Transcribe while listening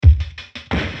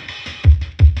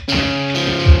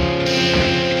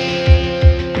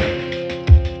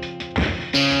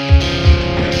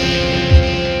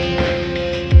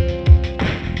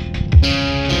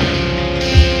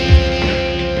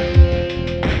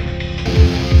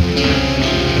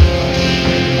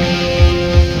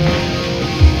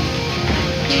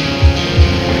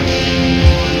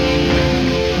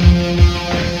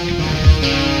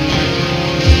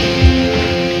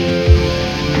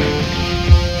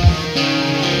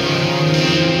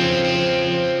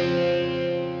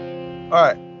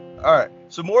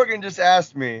So Morgan just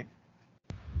asked me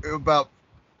about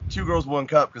Two Girls, One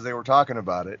Cup because they were talking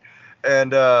about it.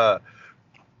 And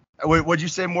what'd you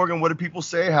say, Morgan? What did people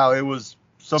say? How it was?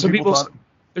 Some people thought.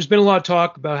 There's been a lot of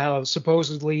talk about how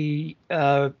supposedly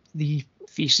the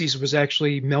feces was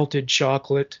actually melted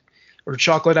chocolate or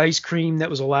chocolate ice cream that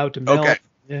was allowed to melt. Okay.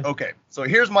 Yeah. Okay. So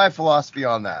here's my philosophy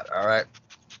on that. All right.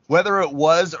 Whether it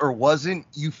was or wasn't,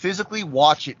 you physically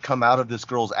watch it come out of this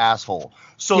girl's asshole.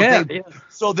 So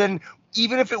So then,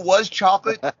 even if it was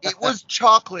chocolate, it was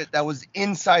chocolate that was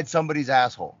inside somebody's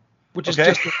asshole. Which is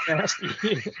just nasty.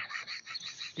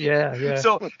 Yeah.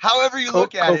 So however you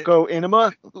look at it, Cocoa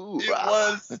enema. Ooh, it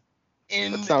was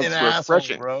in an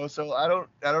refreshing. asshole, bro. So I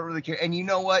don't really care. And you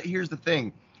know what? Here's the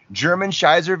thing: German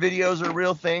Scheiser videos are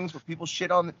real things where people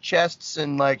shit on the chests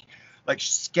and like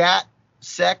scat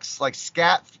sex, like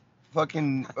scat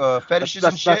fucking fetishes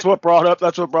and shit. That's what brought up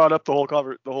the whole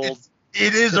cover.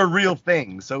 It is a real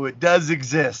thing, so it does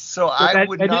exist. So I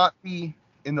would not be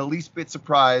in the least bit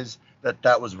surprised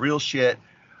that was real shit.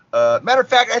 Matter of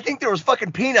fact, I think there was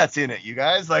fucking peanuts in it, you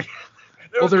guys. Like,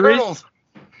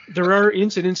 there are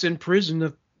incidents in prison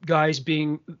of guys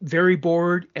being very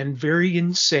bored and very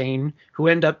insane who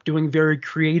end up doing very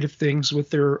creative things with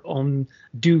their own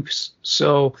dukes.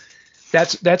 So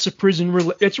that's a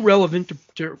prison. It's relevant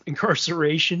to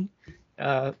incarceration.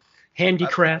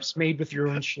 Handicrafts made with your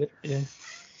own shit. Yeah.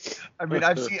 I mean,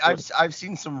 I've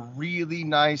seen some really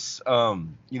nice,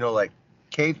 like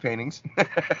cave paintings.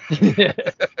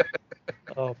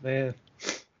 Oh man.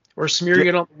 Or smearing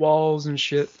it on the walls and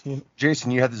shit. Yeah.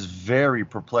 Jason, you had this very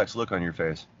perplexed look on your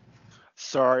face.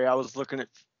 Sorry, I was looking at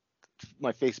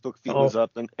my Facebook feed was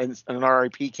up and an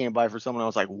RIP came by for someone. I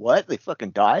was like, what? They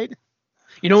fucking died?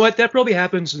 You know what? That probably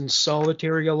happens in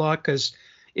solitary a lot because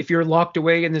if you're locked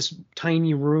away in this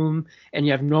tiny room and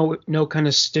you have no kind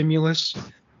of stimulus,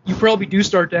 you probably do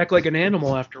start to act like an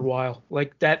animal after a while.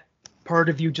 Like that part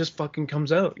of you just fucking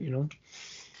comes out, you know?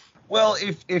 Well,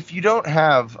 if you don't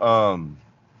have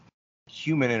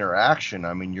human interaction,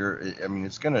 I mean, you're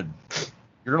gonna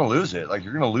lose it. Like,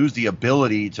 you're gonna lose the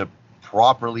ability to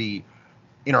properly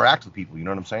interact with people. You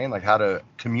know what I'm saying? Like, how to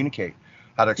communicate,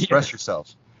 how to express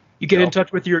yourselves. You get in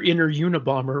touch with your inner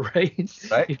Unabomber, right?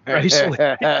 Right.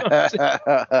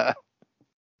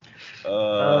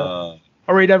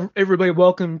 All right, everybody,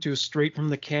 welcome to Straight from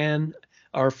the Can,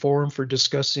 our forum for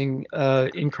discussing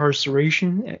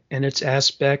incarceration and its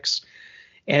aspects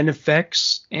and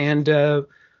effects. And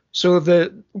so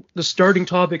the starting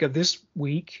topic of this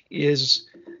week is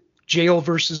jail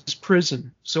versus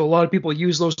prison. So a lot of people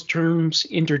use those terms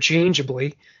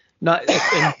interchangeably.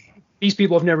 And these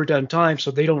people have never done time, so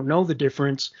they don't know the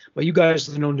difference. But you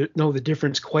guys know the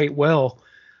difference quite well.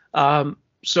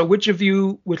 So which of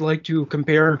you would like to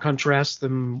compare and contrast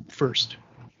them first?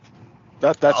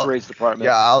 That's Ray's department.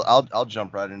 Yeah, I'll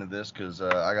jump right into this because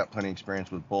I got plenty of experience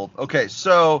with both. Okay,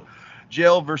 so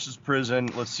jail versus prison.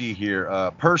 Let's see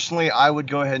here. Personally, I would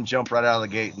go ahead and jump right out of the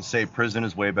gate and say prison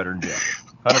is way better than jail.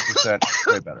 100%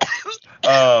 way better.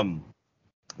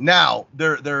 Now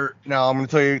I'm going to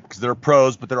tell you because there are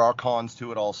pros, but there are cons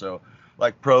to it also.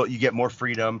 Like you get more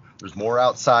freedom. There's more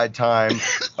outside time.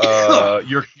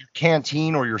 Your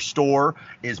canteen or your store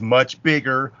is much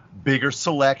bigger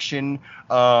selection.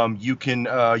 You can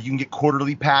get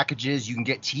quarterly packages. You can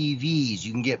get TVs.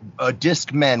 You can get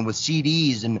Discmen with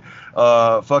CDs and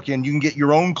you can get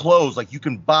your own clothes. Like, you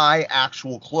can buy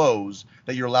actual clothes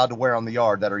that you're allowed to wear on the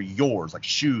yard that are yours, like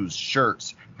shoes,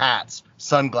 shirts, hats,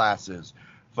 sunglasses.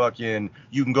 You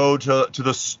can go to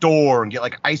the store and get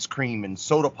like ice cream and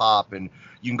soda pop, and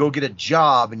you can go get a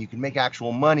job and you can make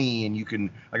actual money, and you can,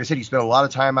 like I said, you spend a lot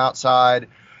of time outside.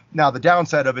 Now the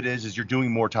downside of it is you're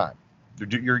doing more time.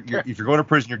 If you're going to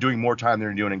prison, you're doing more time than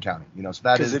you're doing in county. You know, so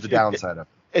that is the downside of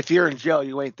it. If you're in jail,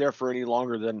 you ain't there for any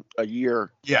longer than a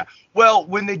year. Yeah. Well,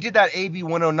 when they did that AB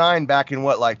 109 back in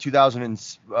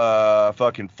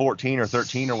 2014 or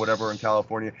 13 or whatever in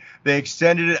California, they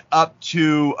extended it up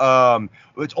to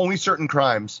it's only certain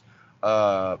crimes,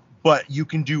 but you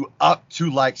can do up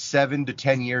to like 7 to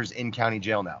 10 years in county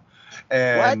jail now.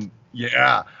 And what?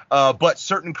 Yeah. But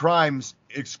certain crimes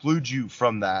exclude you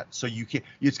from that. So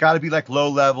it's got to be like low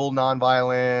level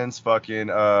nonviolence,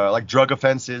 like drug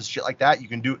offenses, shit like that. You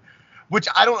can do, which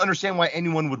I don't understand why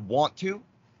anyone would want to.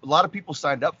 A lot of people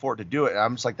signed up for it to do it. And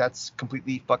I'm just like, that's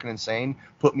completely fucking insane.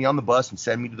 Put me on the bus and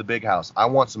send me to the big house. I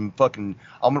want some I'm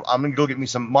going to go get me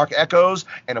some Mark Echoes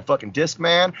and a fucking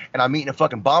Discman, and I'm eating a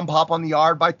fucking bomb pop on the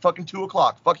yard by fucking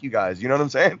 2:00. Fuck you guys. You know what I'm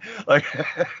saying? Like,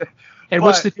 and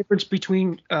what's the difference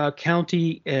between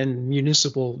county and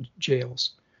municipal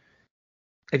jails?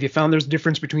 Have you found there's a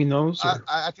difference between those?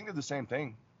 I think they're the same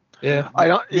thing.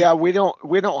 Yeah. We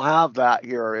don't have that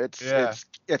here.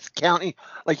 It's county,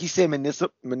 like you say,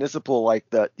 municipal, like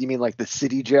you mean like the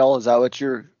city jail? Is that what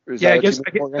Yeah, you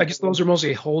I guess those are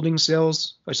mostly holding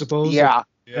cells, I suppose. Yeah.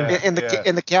 Yeah. In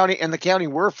the county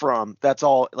we're from, that's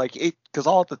all, like, because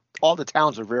all the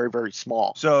towns are very, very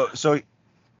small. So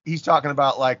he's talking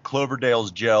about like Cloverdale's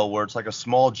jail, where it's like a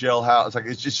small jail house.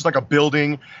 It's just like a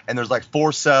building, and there's like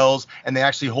 4 cells, and they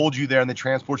actually hold you there and they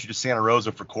transport you to Santa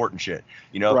Rosa for court and shit.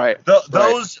 You know, right?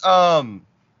 Those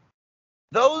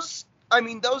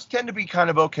tend to be kind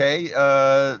of okay.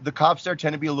 The cops there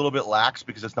tend to be a little bit lax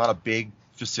because it's not a big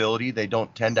facility. They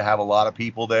don't tend to have a lot of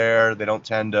people there. They don't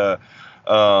tend to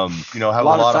have a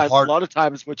lot of hard. A lot of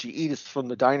times what you eat is from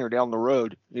the diner down the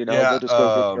road. You know, Yeah, they'll just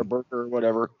go get their burger or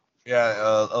whatever.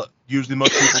 Yeah, usually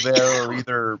most people there are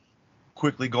either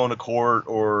quickly going to court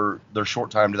or they're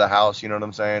short time to the house. You know what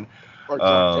I'm saying? Or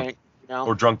drunk tank.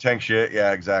 Or drunk tank shit.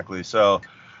 Yeah, exactly. So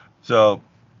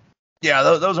yeah,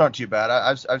 those aren't too bad.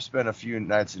 I've spent a few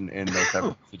nights in those type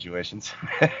of situations.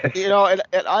 And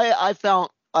I found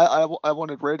I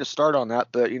wanted Ray to start on that,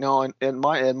 but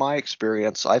in my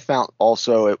experience, I found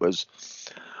also it was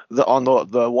on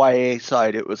the YA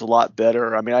side, it was a lot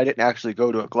better. I mean, I didn't actually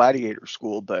go to a gladiator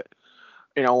school, but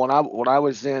when I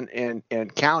was in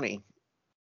county,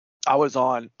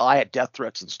 I had death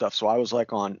threats and stuff, so I was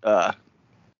like on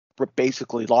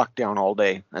basically lockdown all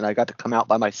day, and I got to come out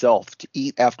by myself to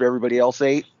eat after everybody else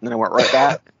ate, and then I went right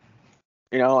back.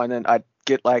 And then I'd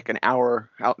get like an hour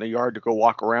out in the yard to go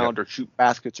walk around or shoot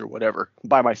baskets or whatever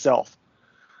by myself.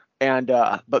 And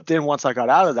but then once I got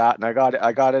out of that and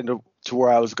I got into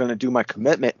where I was going to do my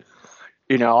commitment,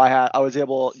 I was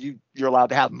able. You're allowed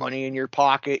to have money in your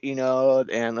pocket,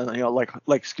 and then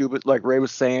like scuba, like Ray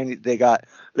was saying, they got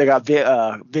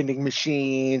vending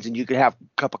machines, and you can have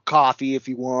a cup of coffee if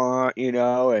you want,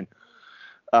 and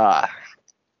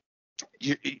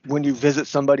when you visit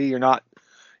somebody, you're not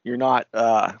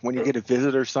when you get a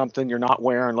visit or something, you're not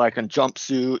wearing like a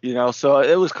jumpsuit, so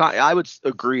it was I would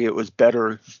agree it was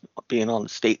better being on the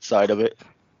state side of it.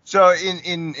 So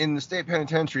in the state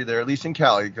penitentiary there, at least in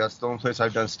Cali, that's the only place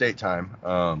I've done state time.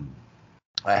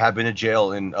 I have been to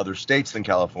jail in other states than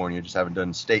California, just haven't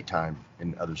done state time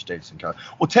in other states than California.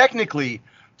 Well, technically,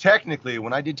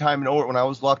 when I did time when I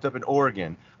was locked up in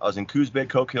Oregon, I was in Coos Bay,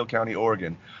 Coke Hill County,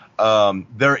 Oregon.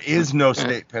 There is no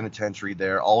state penitentiary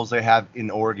there. All they have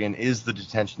in Oregon is the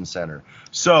detention center.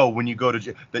 So when you go to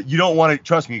jail, you don't want to,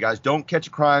 trust me, guys, don't catch a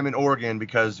crime in Oregon,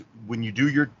 because when you do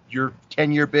your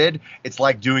 10-year bid, it's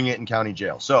like doing it in county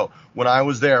jail. So when I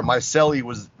was there, my cellie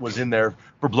was in there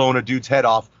for blowing a dude's head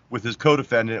off with his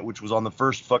co-defendant, which was on the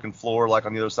first fucking floor, like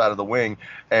on the other side of the wing,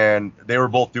 and they were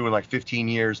both doing like 15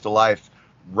 years to life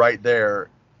right there,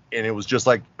 and it was just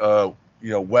like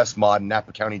Westmont and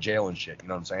Napa County Jail and shit. You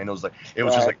know what I'm saying?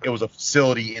 It was a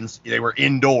facility, they were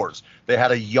indoors. They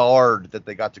had a yard that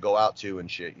they got to go out to and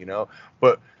shit,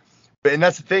 But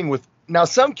that's the thing with, now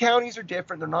some counties are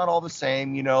different. They're not all the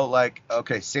same, like,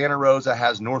 okay, Santa Rosa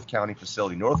has North County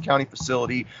facility. North County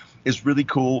facility is really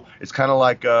cool. It's kind of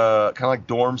like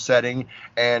dorm setting,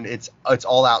 and it's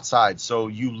all outside. So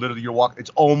you're walking. It's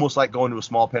almost like going to a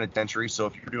small penitentiary. So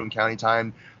if you're doing county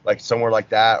time, like somewhere like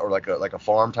that, or like a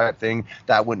farm type thing,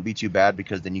 that wouldn't be too bad,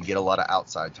 because then you get a lot of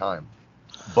outside time.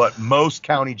 But most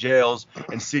county jails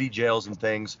and city jails and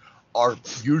things are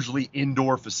usually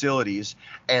indoor facilities,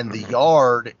 and the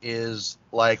yard is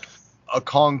like a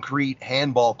concrete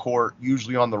handball court,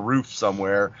 usually on the roof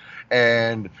somewhere.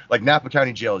 And like Napa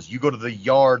County jails, you go to the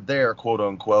yard there, quote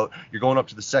unquote, you're going up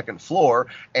to the second floor,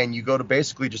 and you go to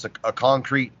basically just a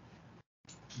concrete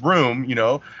room,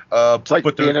 it's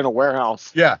like being in a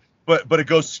warehouse. Yeah, but it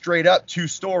goes straight up 2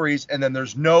 stories, and then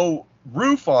there's no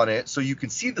roof on it, so you can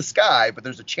see the sky, but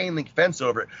there's a chain link fence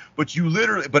over it. But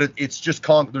it's just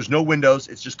there's no windows.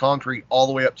 It's just concrete all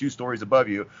the way up 2 stories above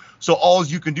you. So all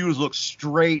you can do is look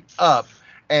straight up,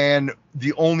 and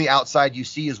the only outside you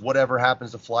see is whatever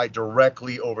happens to fly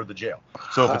directly over the jail.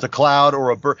 So if it's a cloud or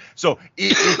a bird, so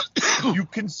you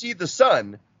can see the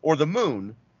sun or the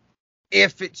moon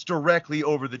if it's directly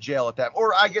over the jail at that.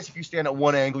 Or I guess if you stand at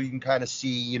one angle, you can kind of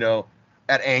see,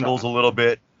 at angles a little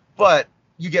bit. But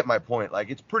you get my point. Like,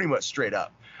 it's pretty much straight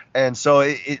up. And so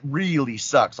it really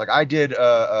sucks. Like, I did,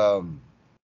 what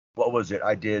was it?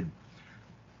 I did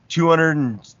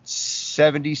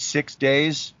 276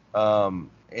 days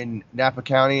in Napa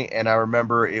County, and I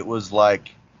remember it was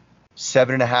like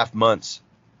 7.5 months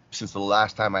since the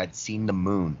last time I had seen the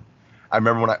moon. I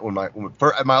remember that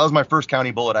was my first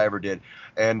county bullet I ever did.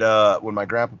 And when my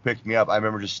grandpa picked me up, I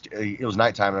remember it was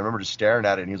nighttime, and I remember just staring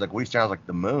at it, and he was like, "What are you staring?" I was like,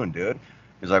 "The moon, dude."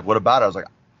 He's like, "What about it?" I was like,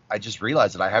 "I just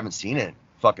realized that I haven't seen it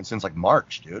fucking since like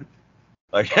March, dude.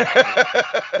 Like,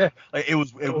 like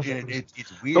it's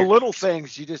weird. The little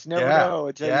things you just never know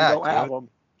until you don't have them.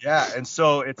 Yeah, and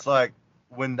so it's like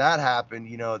when that happened,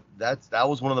 you know, that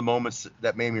was one of the moments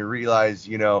that made me realize,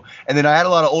 you know. And then I had a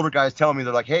lot of older guys telling me,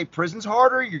 they're like, "Hey, prison's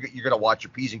harder. You're gonna watch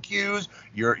your P's and Q's.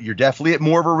 You're definitely at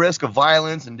more of a risk of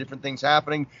violence and different things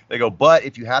happening." They go, "But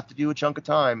if you have to do a chunk of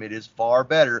time, it is far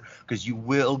better because you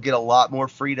will get a lot more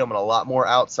freedom and a lot more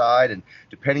outside. And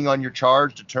depending on your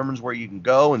charge, determines where you can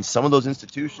go. And some of those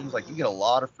institutions, like, you get a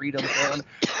lot of freedom done,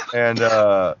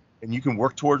 and you can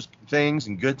work towards things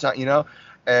and good time, you know."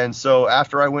 And so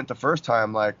after I went the first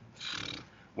time, like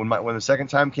when the second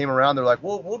time came around, they're like,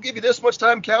 "Well, we'll give you this much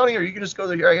time counting, or you can just go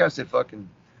there." I said, "Fucking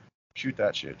shoot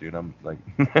that shit, dude." I'm like,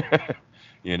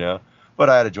 you know.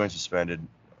 But I had a joint suspended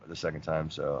the second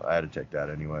time, so I had to take that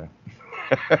anyway.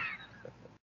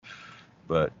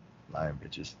 But lying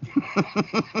bitches.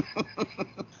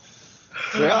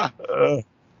 Yeah.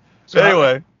 So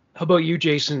Anyway, how about you,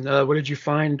 Jason? What did you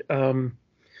find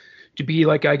to be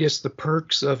like, I guess, the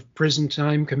perks of prison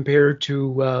time compared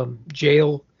to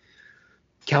jail,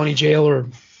 county jail or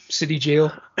city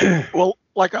jail? Well,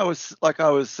 like I was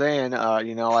saying,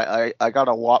 you know, I got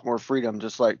a lot more freedom,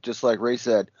 just like Ray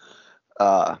said.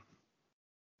 I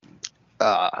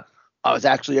was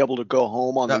actually able to go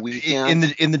home on the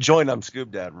weekend. In the joint, I'm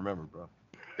Scoob Dad. Remember, bro.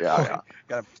 Yeah.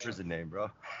 Got a prison name, bro.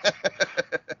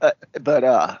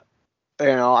 But you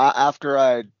know, after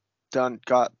I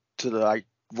got to the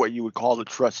what you would call the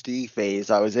trustee phase,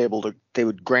 I was able to. They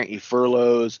would grant you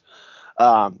furloughs.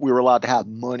 We were allowed to have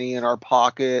money in our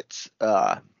pockets.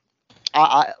 I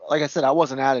like I said, I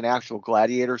wasn't at an actual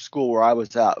gladiator school where I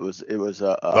was at. It was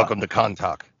Welcome to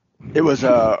Contact. It was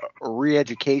a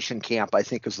re-education camp, I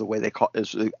think is the way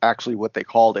is actually what they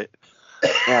called it.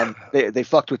 And they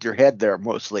fucked with your head there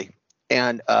mostly.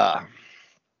 And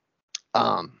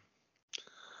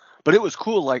but it was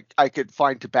cool. Like, I could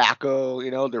find tobacco, you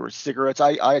know, there were cigarettes.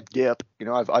 I had dip, you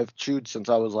know, I've chewed since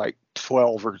I was like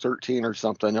 12 or 13 or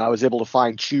something. I was able to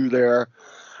find chew there,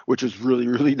 which was really,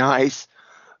 really nice.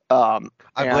 I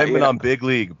blame it on Big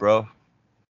League, bro.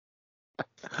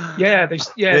 Yeah,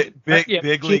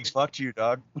 Big League fucked you,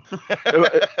 dog.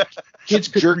 Kids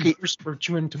could jerky reverse for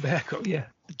chewing tobacco. Yeah,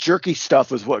 jerky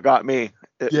stuff was what got me.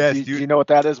 Yes, do you know what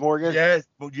that is, Morgan? Yes.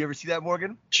 Well, did you ever see that,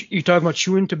 Morgan? You talking about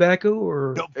chewing tobacco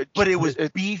or? No, but it was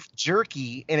beef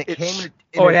jerky, and it came.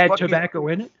 It had tobacco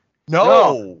in it.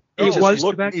 No, it was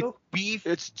tobacco. Beef.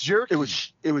 It's jerky. It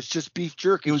was just beef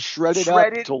jerky. It was shredded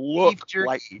up to look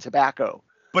like tobacco.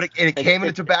 But it came in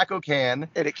a tobacco can.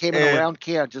 And it came in a round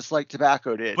can, just like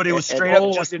tobacco did. But it was straight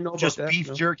up just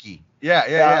beef jerky.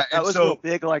 Yeah. That was so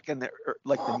big, like in the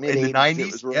mid in the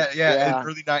 90s. Really, in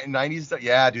early 90s.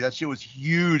 Yeah, dude, that shit was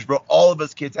huge, bro. All of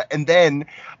us kids. And then,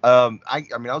 I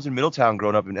mean, I was in Middletown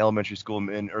growing up in elementary school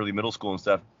and early middle school and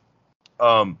stuff.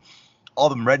 All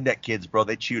them redneck kids, bro,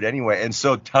 they chewed anyway, and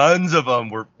so tons of them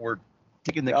were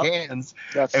taking the cans.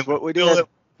 That's and what we did.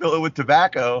 Fill it with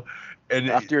tobacco. And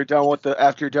after you're done with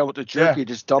the jerky,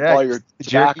 just dump all your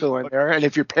tobacco in there. And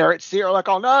if your parents see it, are like,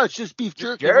 "Oh no, it's just beef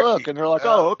jerky. Look," and they're like,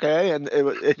 "Oh, okay," and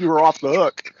you were off the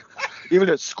hook. Even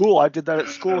at school, I did that at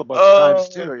school a bunch of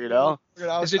times too. You know.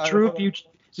 Is it true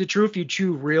if you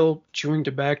chew real chewing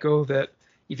tobacco that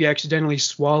if you accidentally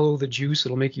swallow the juice,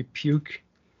 it'll make you puke?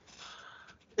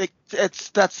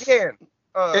 It's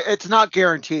not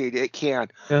guaranteed. It can.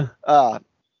 Yeah.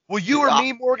 Well, you or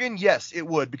me, Morgan, yes, it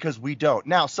would, because we don't.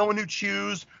 Now, someone who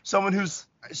chews, someone who's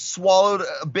swallowed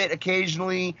a bit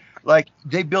occasionally, like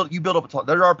you build up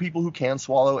there are people who can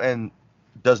swallow and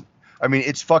doesn't. I mean,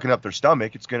 it's fucking up their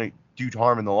stomach. It's gonna do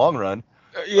harm in the long run.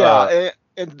 And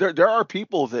there are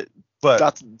people that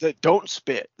don't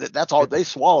spit. That's all they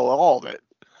swallow, all of it.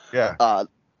 Yeah.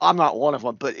 I'm not one of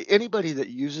them, but anybody that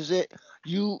uses it,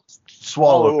 you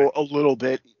swallow a little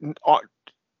bit.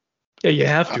 Yeah, you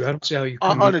have to. I don't see how you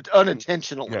can.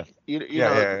 Unintentionally. Yeah. You know,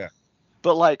 Yeah.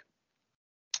 But like,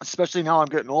 especially now I'm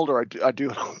getting older, I do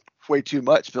it way too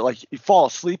much. But like, you fall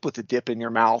asleep with the dip in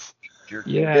your mouth.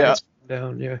 Yeah.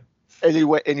 Down. Yeah. And you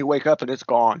wake up and it's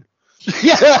gone.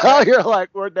 Yeah, you're like,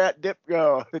 where'd that dip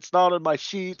go? It's not on my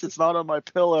sheets. It's not on my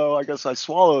pillow. I guess I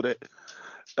swallowed it.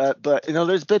 But you know,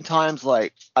 there's been times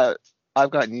like I've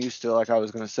gotten used to, like I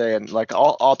was gonna say, and like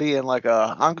I'll be in like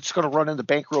I'm just gonna run in the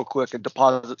bank real quick and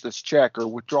deposit this check or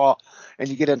withdraw, and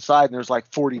you get inside and there's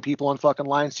like 40 people on fucking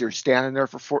line, so you're standing there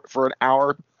for an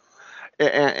hour.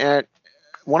 And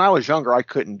when I was younger, I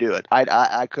couldn't do it.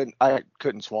 I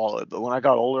couldn't swallow it, but when I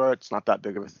got older, it's not that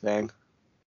big of a thing.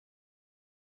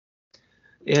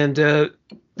 And there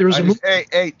was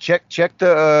hey, check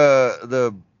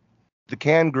the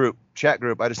can group, chat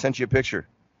group. I just sent you a picture.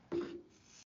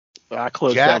 I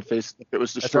closed Jack- down Facebook. It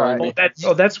was That's destroying all me.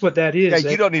 right. That's what that is. Yeah,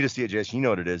 you don't need to see it, Jason. You know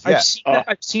what it is. I've Yeah. seen that.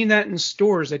 I've seen that in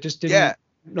stores. I just didn't Yeah.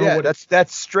 know Yeah, what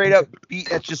that's straight up beef.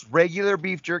 That's just regular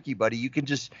beef jerky, buddy. You can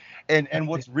just and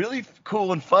what's really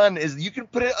cool and fun is you can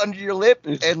put it under your lip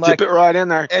Just and dip like it right in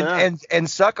there. and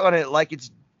suck on it like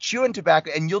it's chewing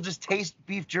tobacco, and you'll just taste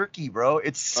beef jerky, bro.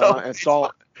 It's so it's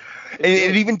all.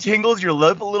 it even tingles your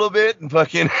lip a little bit and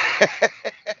fucking.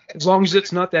 as long as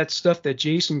it's not that stuff that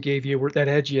Jason gave you, where that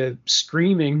had you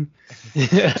screaming.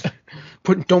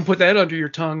 Don't put that under your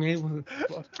tongue. Eh?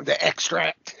 The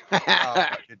extract. Oh,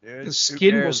 fuck it, dude. The Who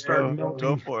skin will cares, start bro? melting.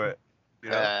 Go for it.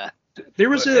 You know? There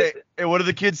was Hey, what do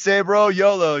the kids say, bro?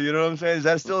 YOLO. You know what I'm saying? Is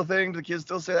that still a thing? Do the kids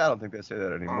still say that? I don't think they say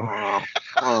that anymore. I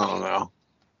don't know.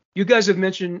 You guys have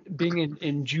mentioned being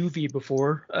in juvie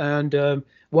before, and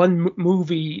one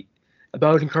movie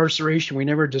about incarceration we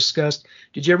never discussed.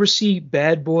 Did you ever see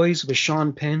Bad Boys with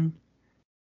Sean Penn?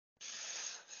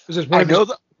 I know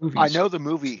the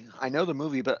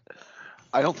movie, but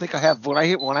I don't think I have. When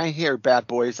I hear Bad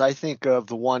Boys, I think of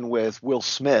the one with Will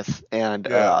Smith and.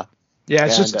 Yeah,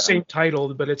 it's just and, the same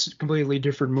title, but it's a completely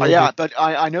different movie. Yeah, but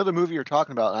I know the movie you're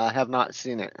talking about, and I have not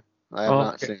seen it.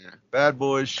 Seen it. Bad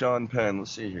Boys, Sean Penn.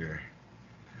 Let's see here.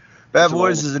 Bad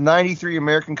Boys is a 93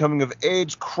 American coming of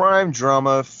age crime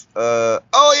drama. Yeah.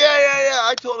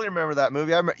 I totally remember that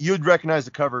movie. You'd recognize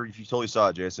the cover if you totally saw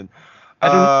it, Jason.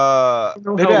 Maybe I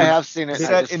have seen it.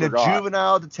 Set in a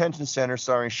juvenile detention center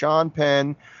starring Sean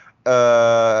Penn,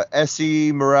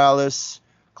 S.E. Morales,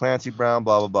 Clancy Brown,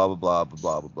 blah, blah, blah, blah, blah,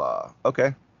 blah, blah, blah.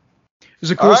 Okay.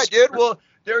 There's a cool All right, dude. Well,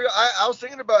 there we go. I was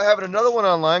thinking about having another one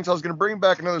online, so I was going to bring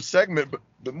back another segment,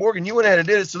 but Morgan, you went ahead and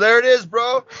did it, so there it is,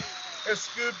 bro. There's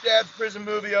Scoop Dad's prison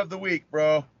movie of the week,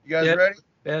 bro. You guys ready?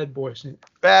 Bad Boys.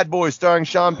 Bad Boys, starring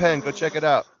Sean Penn. Go check it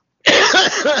out.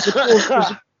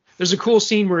 There's a cool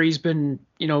scene where he's been,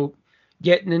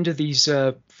 getting into these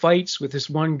fights with this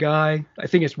one guy. I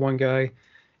think it's one guy.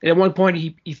 And at one point,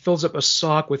 he fills up a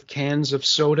sock with cans of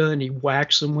soda and he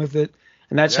whacks him with it.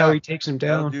 And that's how he takes him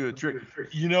down. That'll do a trick.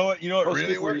 You know what? Most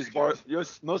really people works?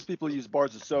 most people use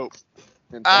bars of soap.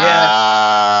 Jason.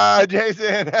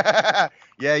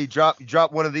 Yeah, you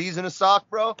drop one of these in a sock,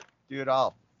 bro. Dude,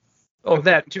 Oh,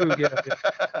 that too. Yeah.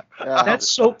 That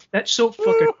soap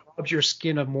fucking robs your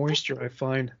skin of moisture, I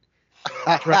find.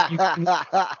 It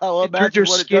turns your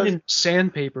skin into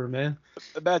sandpaper, man.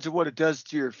 Imagine what it does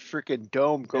to your freaking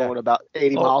dome going about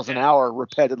 80 miles an hour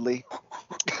repeatedly.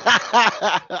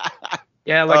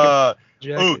 Yeah, like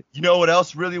you know what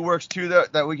else really works too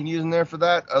that we can use in there for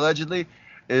that, allegedly,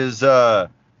 is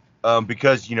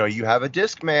because you have a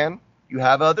disc man, you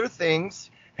have other things,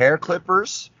 hair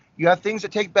clippers, you have things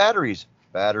that take batteries,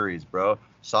 bro.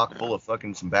 Sock full of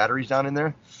fucking some batteries down in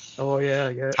there. Oh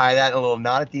yeah. Tie that in a little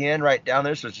knot at the end right down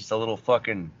there, so it's just a little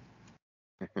fucking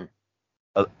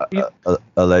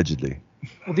allegedly.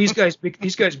 Well, these guys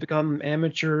become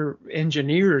amateur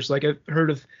engineers. Like I've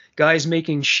heard of guys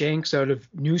making shanks out of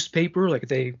newspaper, like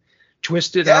they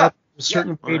twist it out a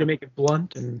certain way to make it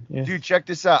blunt. And Dude, check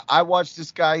this out. I watched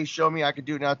this guy. He showed me, I could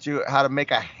do it now too, how to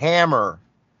make a hammer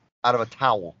out of a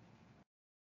towel.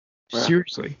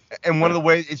 Seriously. And one of the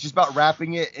ways, it's just about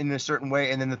wrapping it in a certain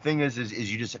way. And then the thing is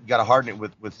you just got to harden it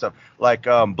with stuff. Like,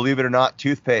 believe it or not,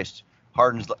 toothpaste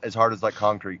hardens as hard as like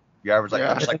concrete. You average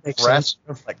like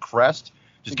crest.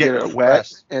 Just get it wet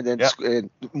and then and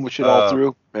mush it all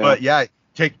through. Yeah. But yeah,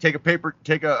 take a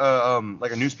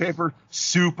like a newspaper,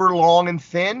 super long and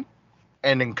thin,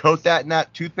 and then coat that in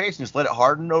that toothpaste and just let it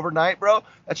harden overnight, bro.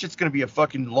 That shit's gonna be a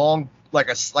fucking long, like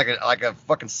a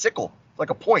fucking sickle, like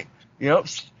a point,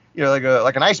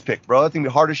 like an ice pick, bro. That thing be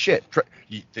hard as shit.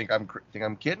 You think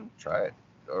I'm kidding? Try it.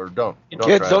 Or don't.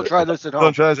 Kids, don't try this at home.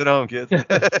 Don't try this at home, kids.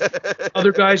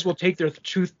 Other guys will take their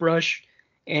toothbrush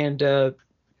and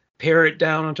pare it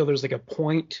down until there's like a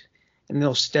point, and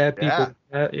they'll stab people.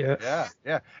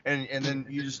 Yeah. And then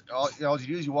you just all you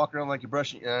do is you walk around like you're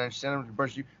brushing, and stand up to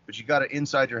brush you, but you got it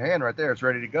inside your hand right there. It's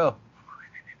ready to go.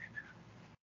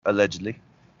 Allegedly.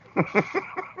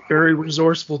 Very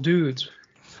resourceful dudes.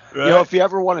 Right? If you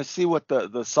ever want to see what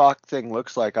the sock thing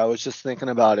looks like, I was just thinking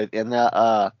about it in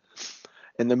that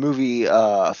in the movie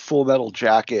Full Metal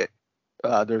Jacket.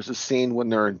 There's a scene when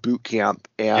they're in boot camp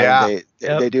and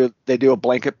they do a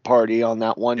blanket party on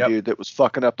that one dude that was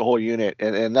fucking up the whole unit,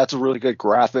 and that's a really good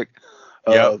graphic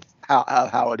of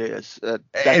how it is. That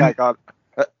guy got.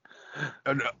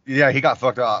 He got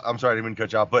fucked up. I'm sorry, I didn't mean to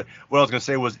cut you off. But what I was gonna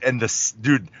say was, and this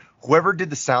dude, whoever did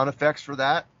the sound effects for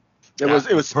that, it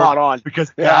was spot on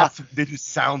because they just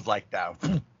sounds like that.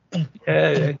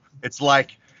 It's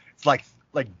like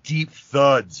deep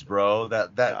thuds, bro.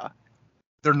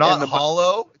 They're not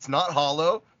hollow. It's not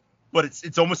hollow, but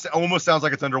it's almost sounds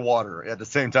like it's underwater at the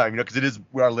same time, because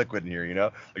we are liquid in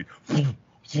here, like.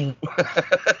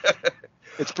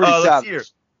 It's pretty Let's savage. see here.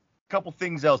 Couple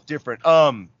things else different.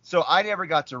 So I never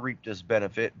got to reap this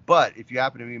benefit, but if you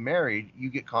happen to be married, you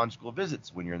get conjugal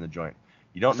visits when you're in the joint.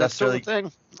 You don't Is that still necessarily. the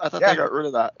thing? I thought they got rid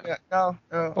of that. Yeah, no.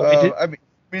 I mean,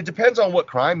 it depends on what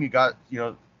crime you got.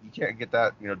 You can't get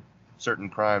that. Certain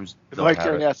crimes don't Like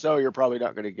have an it. SO, you're probably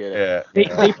not going to get it. Yeah.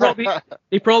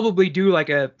 they probably do like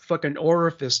a fucking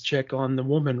orifice check on the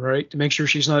woman, right, to make sure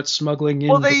she's not smuggling in.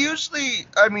 Well, they usually.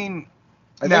 I mean.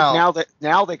 I think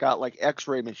now they got like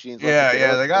X-ray machines. They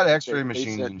got X-ray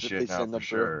machines and shit now for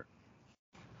sure.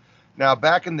 Now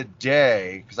back in the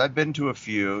day, because I've been to a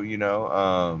few,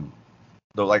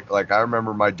 though, like I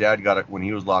remember my dad got it when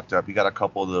he was locked up. He got a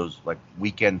couple of those like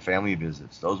weekend family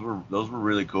visits. Those were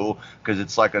really cool because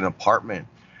it's like an apartment,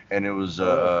 and it was it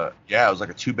was like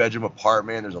a 2-bedroom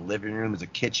apartment. There's a living room, there's a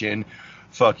kitchen,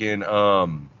 fucking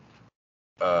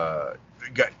got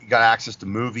access to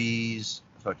movies.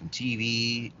 Fucking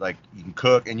TV, like you can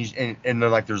cook, and then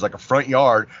like there's like a front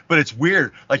yard, but it's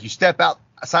weird. Like you step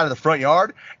outside of the front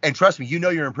yard, and trust me,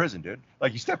 you're in prison, dude.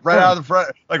 Like you step right out of the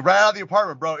front, like right out of the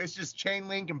apartment, bro. It's just chain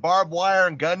link and barbed wire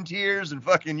and gun tiers and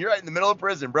fucking. You're right in the middle of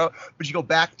prison, bro. But you go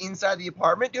back inside the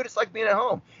apartment, dude. It's like being at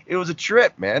home. It was a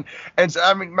trip, man. And so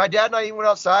I mean, my dad and I even went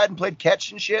outside and played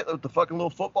catch and shit with the fucking little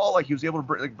football. Like he was able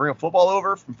to bring a football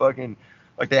over from fucking.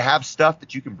 Like they have stuff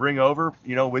that you can bring over,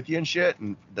 with you and shit,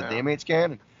 and that the inmates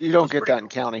can. You don't get that in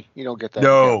county. You don't get that.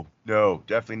 No,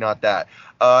 definitely not that.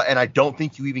 And I don't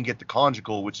think you even get the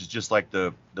conjugal, which is just like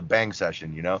the bang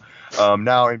session,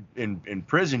 Now in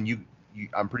prison, you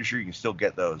I'm pretty sure you can still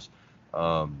get those.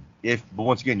 But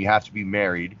once again, you have to be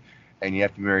married, and you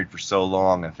have to be married for so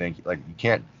long. I think like you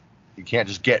can't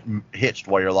just get hitched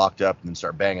while you're locked up and then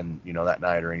start banging, that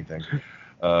night or anything.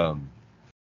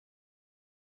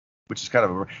 Which is kind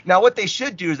of now what they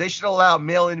should do is they should allow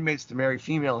male inmates to marry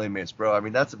female inmates, bro. I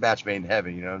mean that's a match made in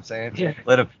heaven, you know what I'm saying? Yeah.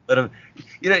 Let them,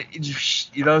 you know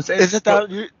what I'm saying? Is it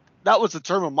that was the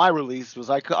term of my release? Was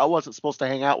I wasn't supposed to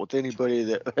hang out with anybody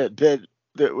that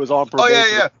was on probation?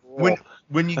 Oh yeah.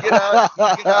 When you get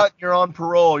out, you're on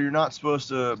parole. You're not supposed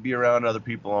to be around other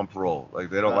people on parole. Like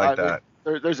they don't like that.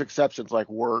 There's exceptions like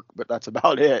work, but that's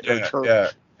about it.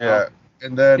 Yeah.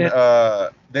 And then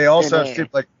they also have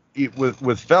shit like.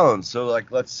 With felons, so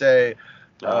like let's say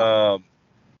I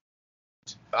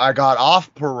got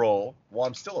off parole, well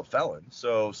I'm still a felon,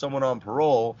 so someone on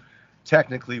parole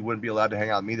technically wouldn't be allowed to hang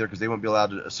out with me either because they wouldn't be allowed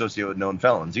to associate with known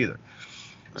felons either.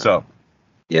 So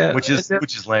which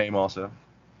is lame also.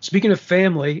 Speaking of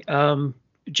family,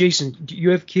 Jason, do you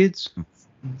have kids?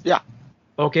 Yeah.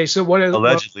 Okay, so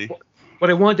allegedly what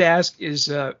I wanted to ask is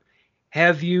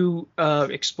have you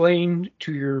explained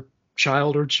to your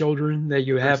child or children that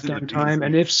you have done time,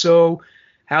 and if so,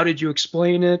 how did you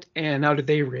explain it and how did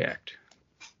they react?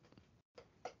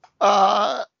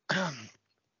 My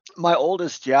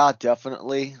oldest,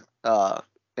 definitely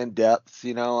in depth,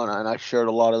 and I shared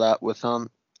a lot of that with them,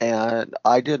 and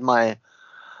I did my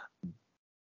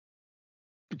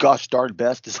gosh darn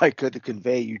best as I could to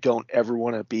convey you don't ever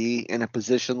want to be in a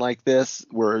position like this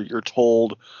where you're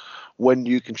told when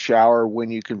you can shower, when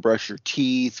you can brush your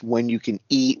teeth, when you can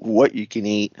eat, what you can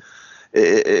eat.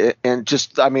 And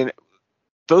just, I mean,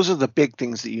 those are the big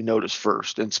things that you notice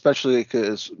first, and especially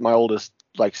because my oldest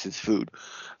likes his food.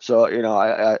 So,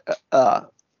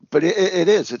 but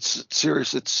it's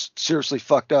serious. It's seriously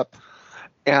fucked up.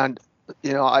 And,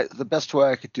 the best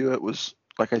way I could do it was,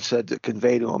 like I said, to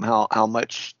convey to him how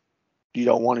much you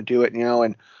don't want to do it,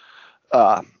 and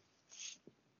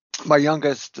my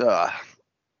youngest,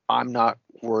 I'm not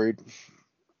worried.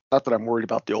 Not that I'm worried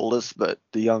about the oldest, but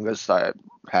the youngest, I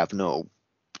have no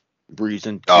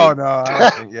reason to. Oh no, I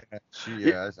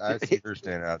see her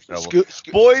staying out of trouble.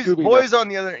 Boys on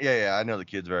the other, I know the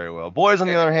kids very well. Boys on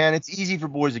the other hand, it's easy for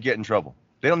boys to get in trouble.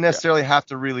 They don't necessarily have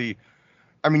to really.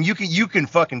 I mean, you can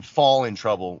fucking fall in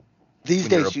trouble. These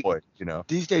days,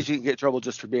 These days you can get in trouble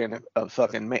just for being a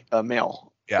fucking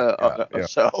male. Yeah.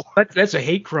 So that's a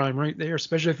hate crime right there,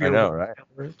 especially if you're. I know,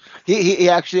 right? He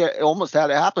actually almost had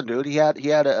it happen, dude. He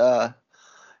had a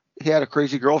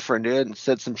crazy girlfriend, dude, and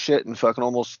said some shit and fucking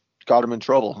almost got him in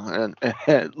trouble.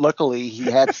 And luckily he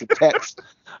had some texts.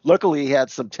 Luckily he had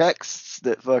some texts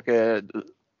that fucking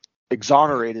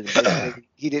exonerated him.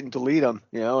 He didn't delete them,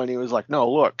 and he was like, "No,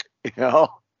 look, Don't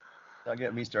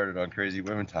get me started on crazy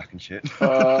women talking shit."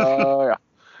 Yeah.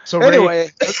 So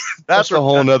anyway, that's a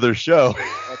whole nother show.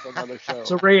 That's another show.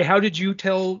 So Ray, how did you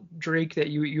tell Drake that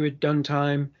you had done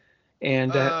time,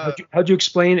 and how'd you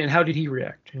explain it, and how did he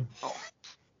react?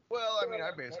 Well, I mean, I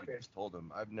basically just told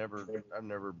him I've never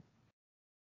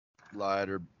lied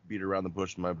or beat around the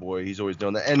bush with my boy. He's always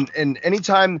done that. And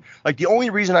anytime, like, the only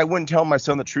reason I wouldn't tell my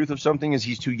son the truth of something is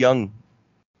he's too young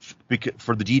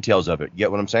for the details of it. You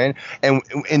get what I'm saying? And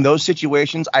in those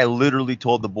situations, I literally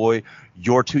told the boy,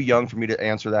 "You're too young for me to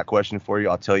answer that question for you.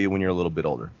 I'll tell you when you're a little bit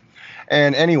older."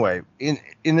 And anyway,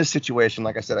 in this situation,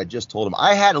 like I said, I just told him.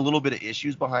 I had a little bit of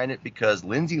issues behind it because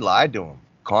Lindsay lied to him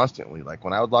constantly. Like,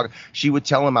 when I would log, she would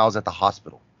tell him I was at the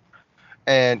hospital.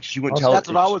 And she wouldn't tell. That's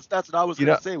what I was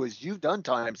gonna say was you've done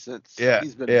time since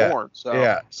he's been born.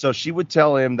 So So she would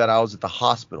tell him that I was at the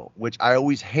hospital, which I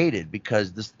always hated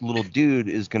because this little dude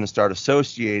is gonna start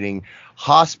associating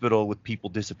hospital with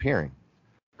people disappearing.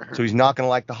 So he's not gonna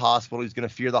like the hospital. He's gonna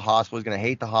fear the hospital. He's gonna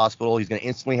hate the hospital. He's gonna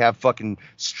instantly have fucking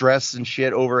stress and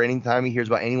shit over anytime he hears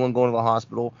about anyone going to the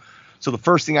hospital. So the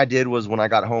first thing I did was when I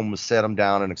got home was set him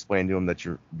down and explain to him that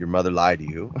your mother lied to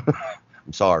you.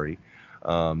 I'm sorry.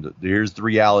 Here's the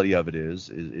reality of it is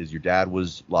your dad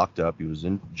was locked up. He was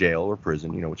in jail or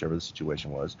prison, whichever the situation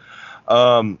was.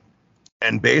 And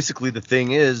basically the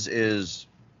thing is,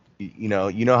 you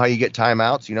know how you get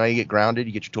timeouts, you get grounded,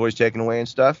 you get your toys taken away and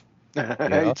stuff.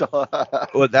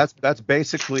 Well, that's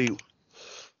basically,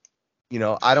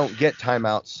 I don't get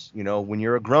timeouts. When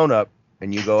you're a grown up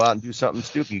and you go out and do something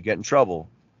stupid, you get in trouble.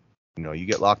 You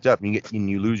get locked up and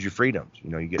you lose your freedoms.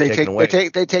 You get taken away.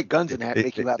 They take guns and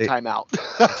make you have timeout.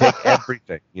 They take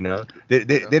everything.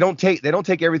 They don't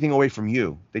take everything away from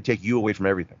you. They take you away from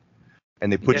everything,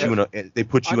 and they put you in a box.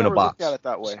 I never looked at it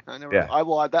that way. I never. I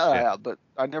will add that I have, but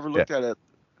I never looked at it.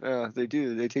 They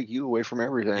do. They take you away from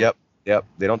everything. Yep.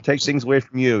 They don't take things away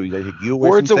from you. They take you away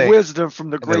Words from things. Words of wisdom from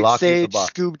the great sage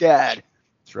Scoob Dad.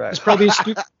 That's right. It's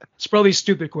probably a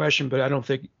stupid question, but I don't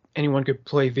think anyone could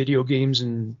play video games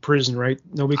in prison, right?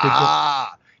 Nobody could.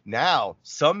 Now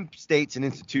some states and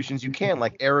institutions you can,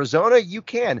 like Arizona, you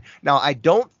can. Now I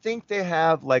don't think they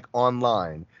have like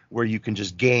online where you can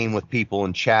just game with people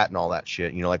and chat and all that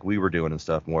shit, like we were doing and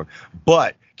stuff more.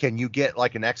 But can you get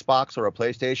like an Xbox or a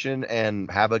PlayStation and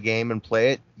have a game and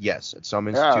play it? Yes, at some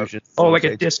institutions. Oh, like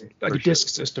a disc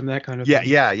system, that kind of thing.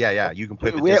 Yeah. You can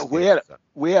play the disc.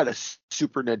 We had a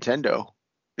Super Nintendo.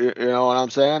 You know what I'm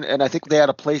saying? And I think they had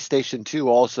a PlayStation 2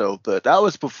 also, but that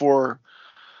was before,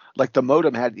 like, the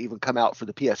modem hadn't even come out for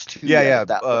the PS2 at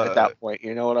that point.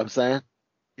 You know what I'm saying?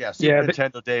 Yeah,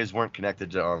 Nintendo days weren't connected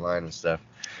to online and stuff.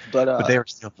 But they were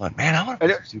still fun. Man, I want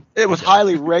to. It was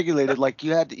highly regulated. Like,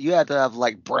 you had to have,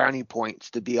 like, brownie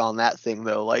points to be on that thing,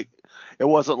 though. Like, it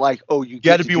wasn't like, you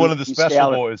got to be one of the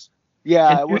special boys. Yeah,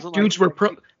 and it wasn't dudes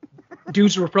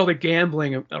were probably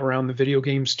gambling around the video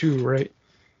games too, right?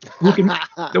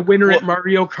 The winner at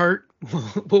Mario Kart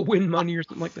will win money or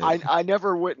something like that. I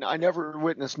never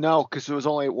witnessed no, because it was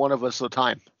only one of us at a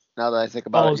time. Now that I think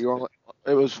about it,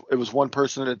 it was one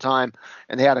person at a time,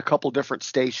 and they had a couple different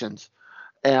stations,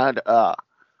 and at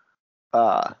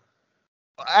YA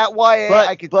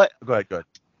I could. Go ahead.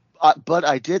 But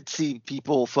I did see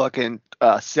people fucking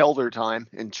sell their time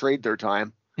and trade their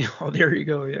time. Oh, there you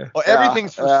go. Yeah. Well,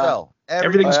 everything's for sale.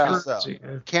 Everything's for sale.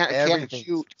 Can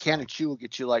and Chew will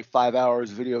get you like 5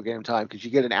 hours of video game time because you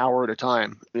get an hour at a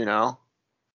time.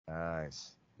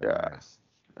 Nice.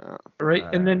 Right.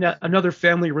 And then another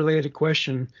family-related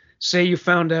question. Say you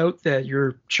found out that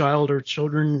your child or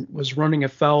children was running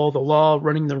afoul of the law,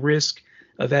 running the risk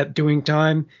of that doing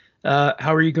time.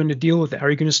 How are you going to deal with it? How are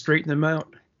you going to straighten them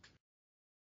out?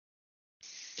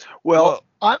 Well,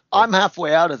 I'm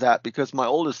halfway out of that because my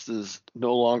oldest is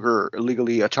no longer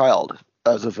legally a child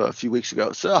as of a few weeks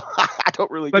ago. So I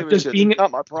don't really give a shit. It's not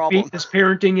my problem. Does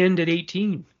parenting end at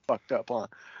 18? Fucked up, huh?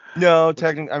 No,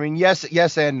 technically, I mean,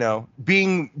 yes and no.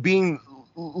 Being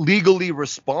legally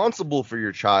responsible for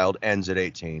your child ends at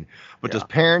 18. But does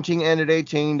parenting end at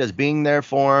 18? Does being there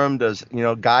for him? Does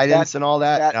guidance and all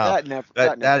that?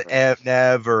 That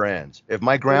never ends. If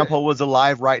my grandpa was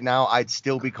alive right now, I'd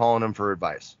still be calling him for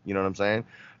advice. You know what I'm saying?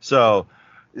 So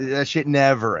that shit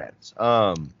never ends.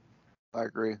 I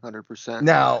agree 100%.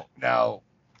 Now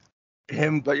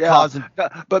him causing,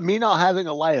 but me not having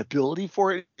a liability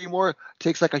for it anymore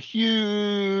takes like a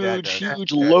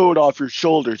huge load off your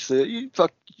shoulders. So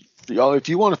if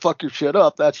you want to fuck your shit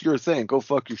up, that's your thing. Go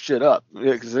fuck your shit up,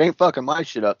 because it ain't fucking my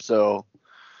shit up. So,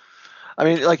 I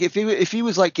mean, like if he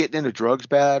was like getting into drugs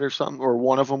bad or something, or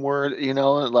one of them were,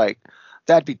 like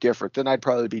that'd be different. Then I'd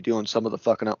probably be doing some of the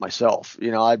fucking up myself.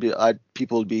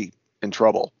 People would be in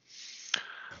trouble.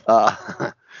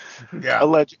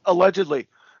 Allegedly.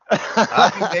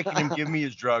 I'd be making him give me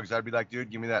his drugs. I'd be like, dude,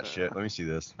 give me that shit. Let me see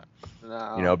this.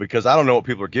 No. Because I don't know what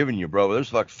people are giving you, bro.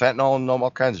 There's like fentanyl and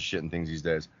all kinds of shit and things these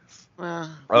days.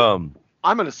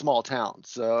 I'm in a small town,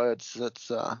 so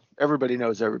it's everybody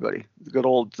knows everybody. The good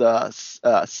old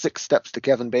 6 steps to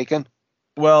Kevin Bacon.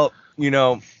 Well,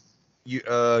 you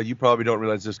probably don't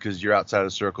realize this because you're outside of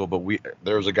the circle, but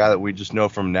there was a guy that we just know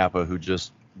from Napa who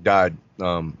just died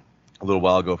a little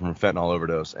while ago from a fentanyl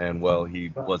overdose, and well,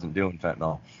 he wasn't doing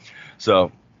fentanyl.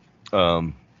 So,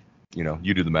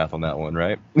 you do the math on that one,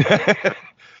 right?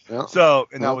 Yeah. So,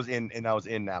 that was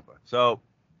in Napa. So,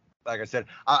 like I said,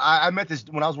 I met this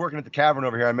when I was working at the Cavern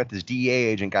over here. I met this DEA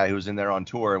agent guy who was in there on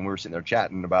tour, and we were sitting there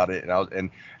chatting about it. And I was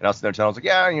sitting there telling him, I was like,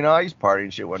 yeah, I used to party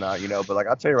and shit, whatnot, but like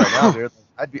I'll tell you right now, dude,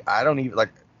 I don't even like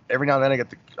every now and then I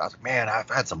was like, man, I've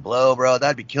had some blow, bro.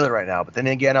 That'd be killer right now. But then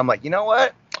again, I'm like, you know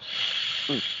what?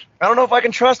 I don't know if I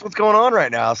can trust what's going on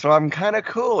right now, so I'm kind of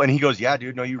cool. And he goes, yeah,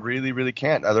 dude, no, you really, really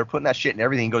can't. They're putting that shit in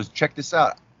everything. He goes, check this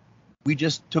out. We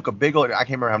just took a big old, I can't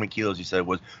remember how many kilos he said it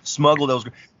was, smuggled those.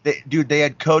 They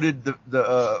had coated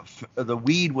the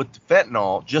weed with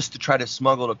fentanyl just to try to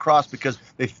smuggle it across because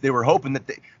they were hoping that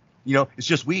it's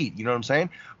just weed, you know what I'm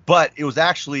saying? But it was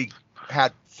actually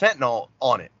had fentanyl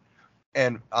on it.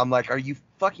 And I'm like, are you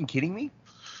fucking kidding me?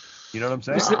 You know what I'm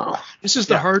saying? This is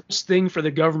the hardest thing for the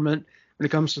government when it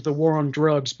comes to the war on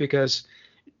drugs, because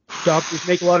doctors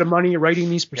make a lot of money writing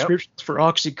these prescriptions for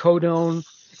oxycodone,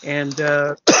 and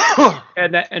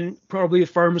probably the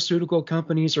pharmaceutical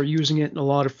companies are using it in a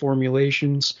lot of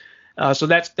formulations. So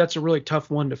that's a really tough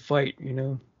one to fight,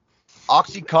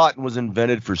 Oxycontin was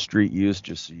invented for street use,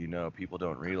 just so you know. People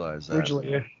don't realize that.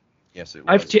 Originally, yeah. Yes, it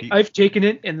was. I've taken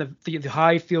it, and the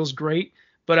high feels great,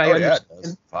 but I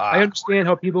understand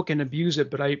how people can abuse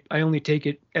it, but I only take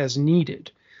it as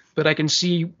needed. But I can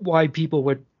see why people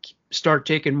would start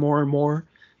taking more and more,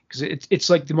 because it's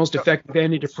like the most effective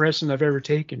antidepressant I've ever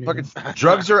taken.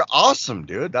 Drugs are awesome,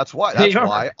 dude. That's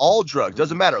why all drugs,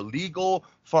 doesn't matter, legal,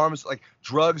 pharmacy, like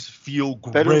drugs feel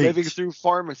great. Better living through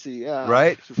pharmacy, yeah.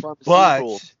 Right?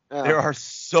 But there are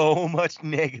so much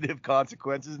negative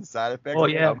consequences and side effects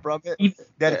that come from it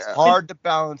that it's hard to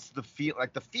balance the feel.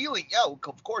 Like the feeling,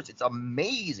 of course, it's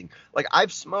amazing. Like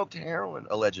I've smoked heroin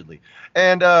allegedly,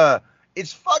 and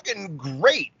it's fucking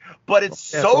great, but it's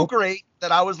so great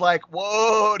that I was like,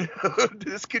 whoa, dude,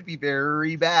 this could be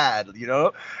very bad,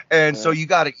 And so you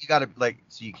gotta like,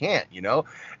 so you can't,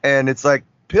 and it's like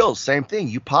pills, same thing.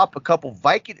 You pop a couple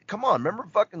Vicodin. Come on, remember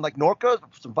fucking like Norcos,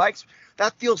 some Vikes?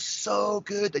 That feels so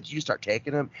good that you start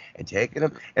taking them,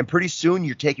 and pretty soon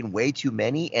you're taking way too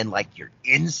many, and like your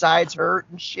insides hurt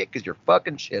and shit because you're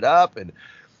fucking shit up, and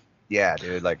yeah,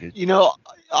 dude, like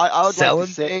I would selling like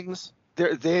to say things.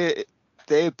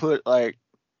 They put like,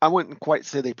 I wouldn't quite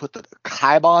say they put the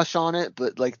kibosh on it,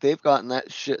 but like they've gotten that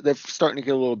shit. They're starting to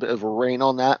get a little bit of a rein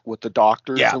on that with the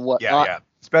doctors and whatnot. Yeah.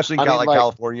 Especially in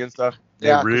California and stuff.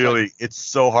 It's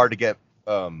so hard to get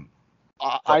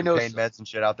I know pain meds and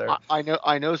shit out there.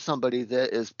 I know somebody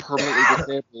that is permanently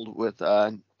disabled with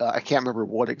I can't remember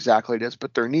what exactly it is,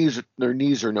 but their knees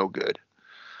are no good,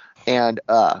 and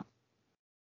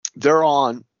they're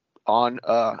on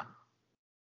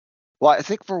well, I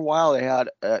think for a while they had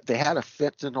a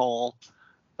fentanyl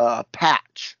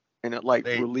patch, and it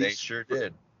released. They sure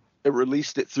did. It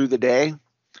released it through the day,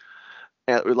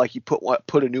 and like you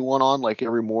put a new one on like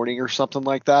every morning or something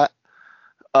like that.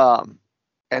 And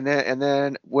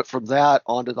then went from that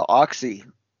onto the oxy,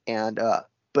 and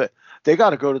but they got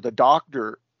to go to the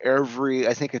doctor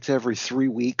I think it's every 3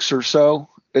 weeks or so.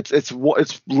 It's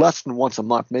less than once a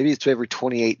month. Maybe it's every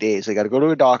 28 days. They got to go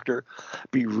to a doctor,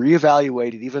 be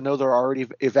reevaluated, even though they're already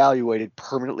evaluated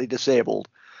permanently disabled.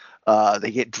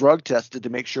 They get drug tested to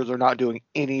make sure they're not doing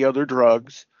any other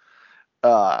drugs.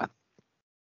 And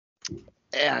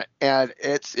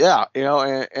it's and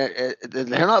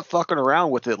they're not fucking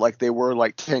around with it like they were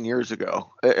like 10 years ago.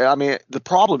 I mean, the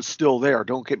problem's still there.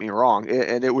 Don't get me wrong,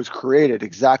 and it was created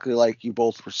exactly like you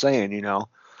both were saying,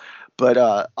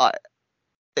 but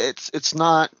it's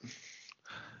not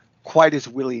quite as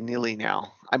willy-nilly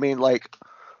now. I mean, like,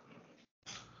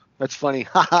 that's funny.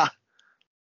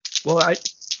 Well,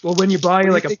 when you buy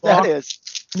like a box,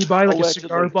 when you buy like Allegedly.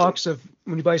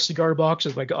 when you buy a cigar box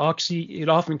of like Oxy, it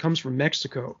often comes from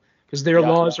Mexico because their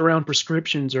laws around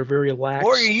prescriptions are very lax.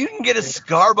 Or you can get a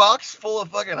cigar box full of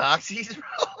fucking Oxys,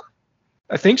 bro.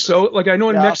 I think so. Like I know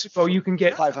in Mexico you can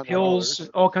get $500. pills,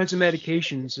 all kinds of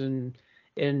medications,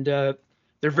 and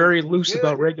they're very loose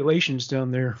about regulations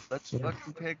down there. Let's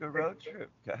fucking take a road trip,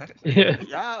 guys.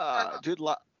 Yeah, dude.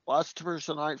 Last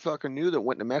person I fucking knew that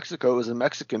went to Mexico was a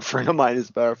Mexican friend of mine, as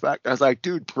a matter of fact. I was like,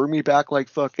 dude, bring me back like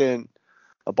fucking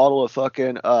a bottle of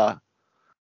fucking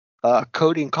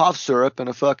codeine cough syrup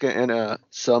and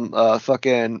some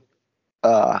fucking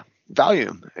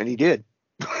Valium, and he did.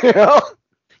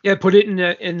 Yeah, put it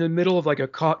in the middle of like a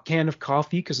can of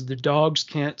coffee because the dogs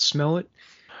can't smell it.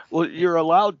 Well, you're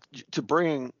allowed to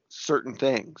bring certain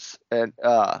things and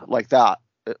like that,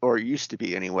 or it used to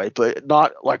be anyway, but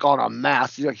not like on a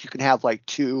mass. You can have like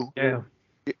two. Yeah.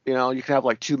 You can have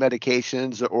like two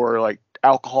medications, or like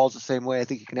alcohol's the same way. I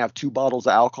think you can have 2 bottles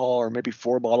of alcohol, or maybe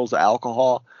 4 bottles of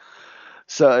alcohol.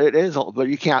 So it is, but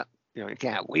you can't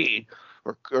have weed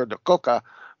or the coca,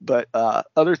 but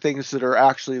other things that are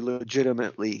actually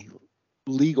legitimately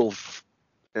legal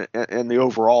in the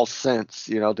overall sense.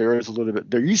 There is a little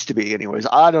bit. There used to be, anyways.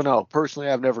 I don't know. Personally,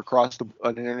 I've never crossed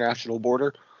an international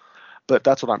border, but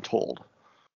that's what I'm told.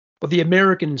 Well, the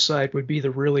American side would be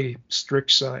the really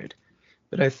strict side,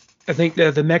 but I think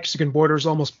that the Mexican border is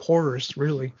almost porous,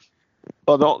 really.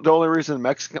 Well, the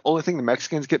only thing the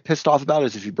Mexicans get pissed off about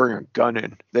is if you bring a gun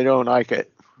in. They don't like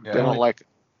it. Yeah. They don't like.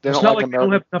 It's not like they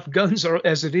don't have enough guns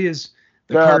as it is.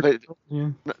 Well,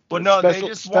 no, they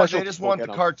just want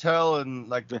the cartel and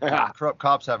like the corrupt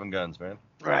cops having guns, man.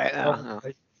 Right.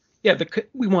 Yeah,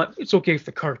 it's okay if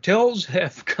the cartels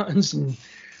have guns. And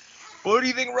what do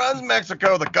you think runs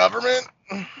Mexico? The government?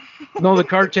 No, the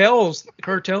cartels. The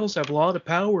cartels have a lot of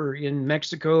power in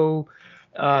Mexico,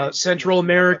 Central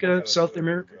America, South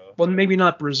America. Well, maybe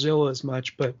not Brazil as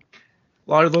much, but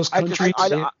a lot of those countries.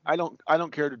 I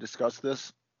don't care to discuss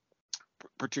this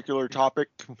particular topic.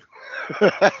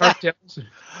 Cartels.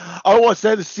 I want to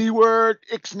say the C word,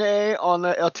 ixnay on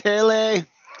the el tele.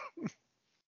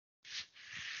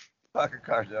 Fuck a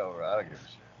cartel, bro. I don't give a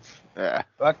shit. Yeah.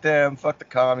 Fuck them. Fuck the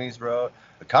commies, bro.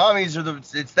 The commies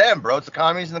it's them, bro. It's the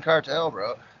commies and the cartel,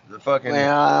 bro. The fucking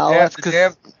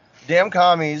damn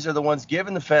commies are the ones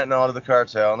giving the fentanyl to the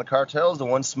cartel, and the cartel is the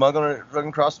ones smuggling it fucking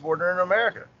across the border in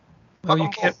America. Well,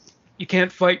 you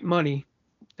can't fight money.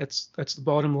 That's the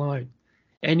bottom line.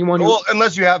 And you want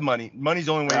unless you have money. Money's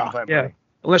the only way you can fight money.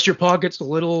 Unless your pocket's a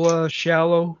little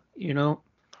shallow,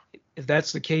 If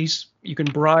that's the case, you can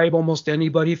bribe almost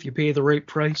anybody if you pay the right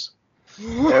price.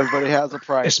 Everybody has a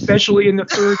price. Especially in the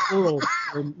third world,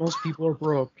 where most people are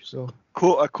broke. So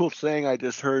a cool saying I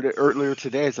just heard it earlier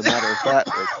today, as a matter of fact.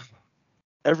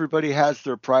 Everybody has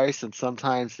their price, and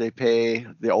sometimes they pay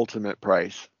the ultimate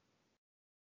price.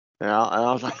 And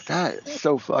I was like, that is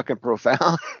so fucking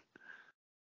profound.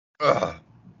 I thought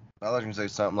you were going to say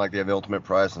something like they have the ultimate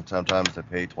price, and sometimes they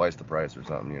pay twice the price or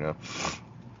something,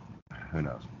 Who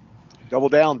knows? Double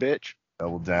down, bitch.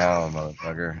 Double down,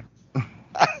 motherfucker.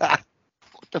 What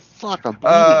the fuck? I'm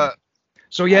bleeding.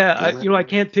 So yeah, I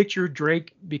can't picture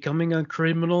Drake becoming a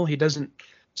criminal. He doesn't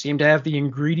seem to have the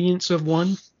ingredients of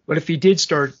one. But if he did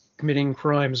start committing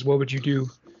crimes, what would you do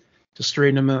to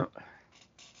straighten him out?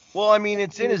 Well, I mean,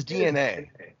 it's in his DNA,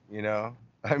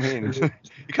 I mean,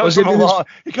 he comes from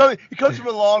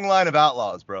a long line of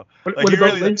outlaws, bro. What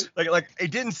about Lindsay? Like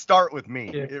it didn't start with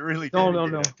me. Yeah. It really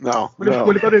didn't. No.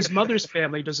 What about his mother's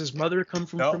family? Does his mother come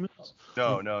from criminals?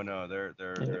 No.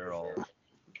 They're all.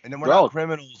 And then we're not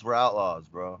criminals. We're outlaws,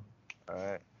 bro. All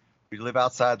right. We live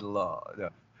outside the law. No.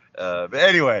 But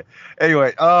anyway.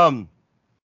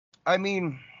 I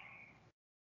mean,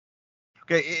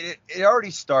 okay. It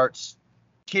already starts.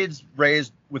 Kids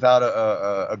raised without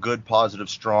a good, positive,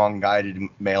 strong, guided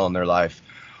male in their life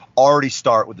already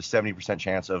start with a 70%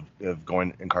 chance of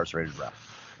going incarcerated route.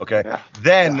 Okay. Yeah.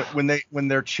 Then when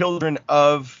they're children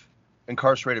of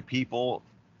incarcerated people,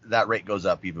 that rate goes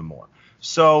up even more.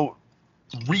 So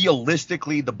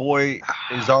realistically, the boy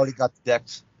has already got the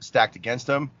decks stacked against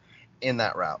him in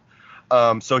that route.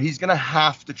 So he's going to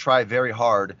have to try very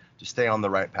hard to stay on the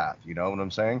right path. You know what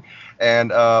I'm saying?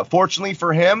 And fortunately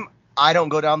for him, I don't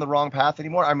go down the wrong path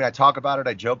anymore. I mean, I talk about it,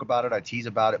 I joke about it, I tease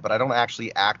about it, but I don't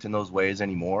actually act in those ways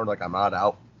anymore. Like, I'm not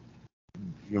out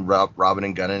robbing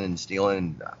and gunning and stealing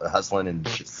and hustling and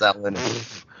selling.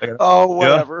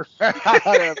 Whatever.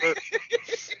 Whatever.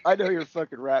 I know your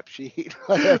fucking rap sheet.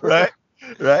 Right?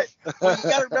 Well, you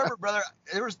got to remember, brother,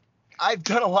 I've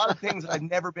done a lot of things that I've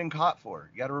never been caught for.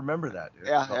 You got to remember that, dude.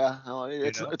 Yeah. No,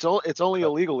 it's only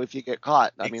illegal if you get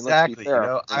caught. I mean, exactly. Let's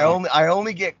be fair. I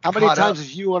only get How many times have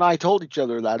you and I told each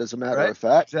other that, as a matter of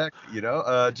fact? Exactly.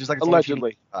 Just like it's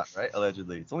allegedly. Caught, right?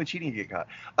 Allegedly. It's only cheating you get caught.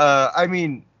 I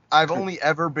mean, I've only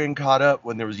ever been caught up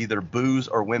when there was either booze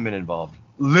or women involved.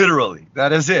 Literally.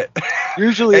 That is it.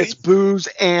 Usually it's booze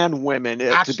and women.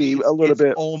 To be a little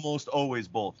bit. Almost always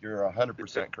both. You're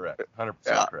 100% correct.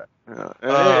 100% correct.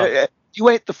 Yeah. You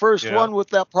ain't the first one with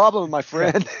that problem, my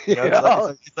friend.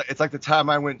 It's like the time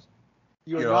I went.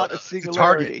 You're not a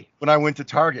singularity. Target, when I went to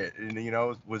Target and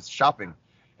was shopping,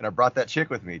 and I brought that chick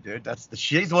with me, dude.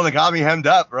 She's the one that got me hemmed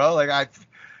up, bro. Like I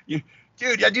do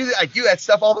that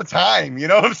stuff all the time. You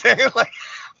know what I'm saying? Like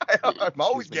I'm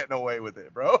always getting away with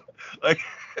it, bro. Like,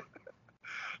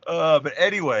 but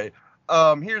anyway,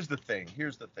 here's the thing.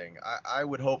 I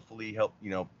would hopefully help.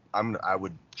 I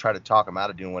would try to talk him out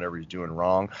of doing whatever he's doing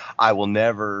wrong. I will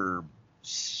never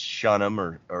shun him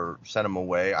or send him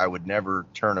away. I would never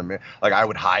turn him in. Like, I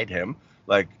would hide him.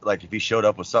 Like if he showed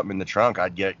up with something in the trunk,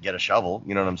 I'd get a shovel.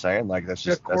 You know what I'm saying? Like, that's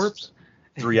just that's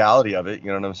the reality of it. You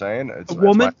know what I'm saying? A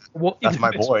woman. That's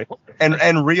my boy.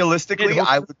 And realistically,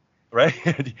 I would. Right?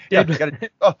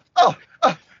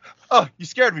 Oh, you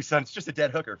scared me, son. It's just a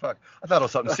dead hooker. Fuck. I thought it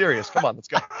was something serious. Come on, let's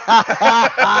go.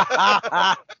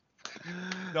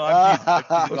 No, I'm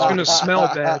teasing. It's gonna smell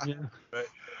bad. Yeah.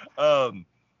 Right.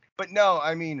 But no,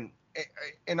 I mean,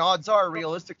 and odds are,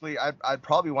 realistically, I'd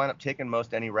probably wind up taking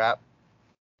most any rap,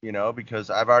 because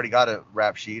I've already got a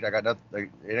rap sheet. I got nothing.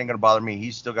 Like, it ain't gonna bother me.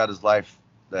 He's still got his life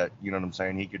that, you know what I'm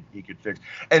saying, he could fix.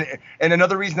 And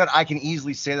another reason that I can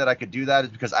easily say that I could do that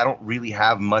is because I don't really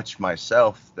have much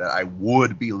myself that I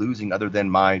would be losing other than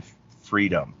my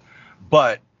freedom.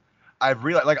 But I've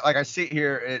realized, like I sit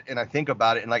here and I think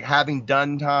about it, and like having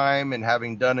done time and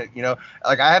having done it,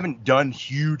 like I haven't done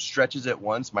huge stretches at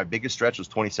once. My biggest stretch was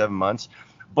 27 months,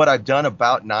 but I've done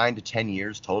about 9 to 10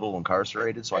 years total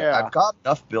incarcerated. So yeah. I've got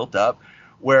enough built up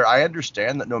where I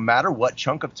understand that no matter what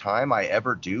chunk of time I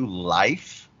ever do,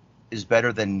 life is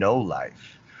better than no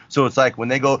life. So it's like when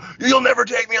they go, "You'll never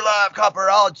take me alive, copper,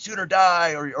 I'll sooner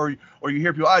die," or you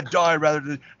hear people, "I'd die rather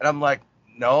than," and I'm like,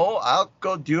 no, I'll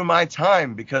go do my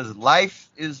time because life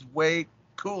is way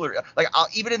cooler. Like,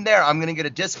 even in there, I'm going to get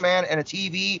a Discman and a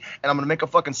TV, and I'm going to make a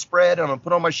fucking spread, and I'm going to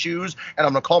put on my shoes, and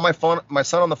I'm going to call my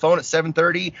son on the phone at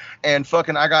 7:30, and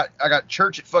fucking I got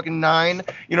church at fucking 9,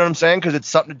 you know what I'm saying? Because it's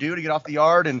something to do to get off the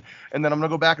yard, and then I'm going to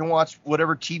go back and watch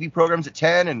whatever TV programs at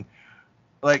 10, and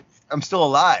like, I'm still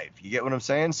alive. You get what I'm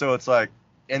saying? So it's like,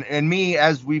 and me,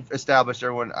 as we've established,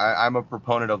 everyone, I'm a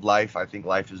proponent of life. I think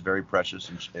life is very precious,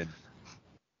 and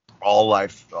all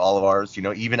life, all of ours,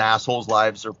 even assholes'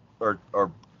 lives are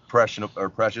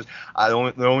precious.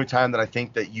 The only time that I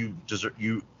think that you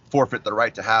forfeit the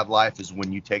right to have life is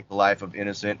when you take the life of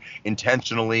innocent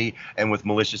intentionally and with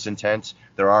malicious intent.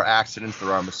 There are accidents,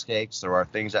 there are mistakes, there are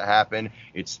things that happen.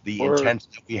 It's the intent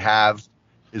that we have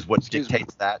is what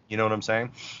dictates that. You know what I'm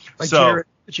saying? Like, so,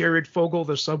 Jared Fogle,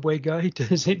 the Subway guy,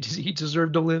 does he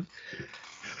deserve to live?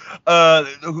 Wait,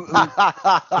 that's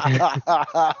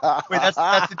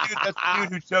the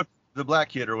dude who took the black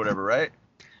kid or whatever, right?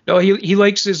 No, he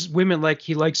likes his women like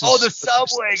he likes his... Oh, the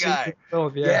Subway guy.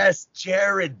 Oh, yeah. Yes,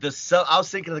 Jared, I was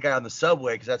thinking of the guy on the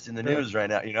Subway because that's in the news right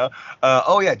now,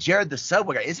 Oh, yeah, Jared, the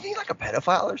Subway guy. Isn't he like a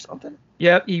pedophile or something?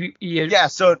 Yeah, yeah,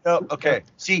 so, okay.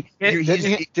 See,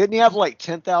 didn't he have like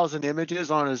 10,000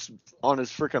 images on his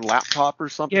freaking laptop or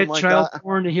something like child that?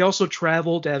 Porn. He also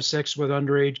traveled to have sex with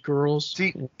underage girls.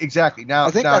 See, exactly. Now,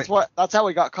 I think that's how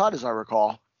he got caught, as I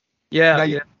recall. Yeah,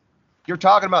 You're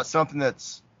talking about something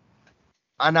that's...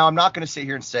 Now, I'm not going to sit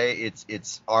here and say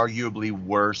it's arguably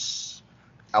worse.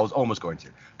 I was almost going to,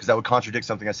 because that would contradict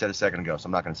something I said a second ago, so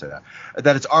I'm not going to say that.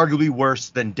 That it's arguably worse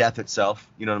than death itself,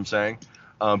 you know what I'm saying?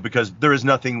 Because there is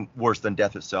nothing worse than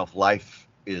death itself. Life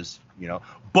is,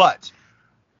 but...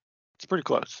 It's pretty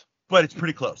close. But it's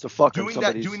pretty close. Doing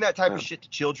that type of shit to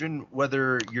children,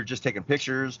 whether you're just taking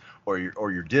pictures or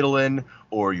you're diddling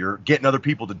or you're getting other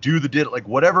people to do the diddle, like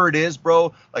whatever it is,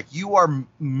 bro, like you are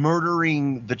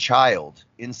murdering the child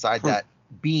inside that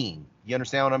being. You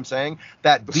understand what I'm saying?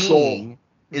 That the being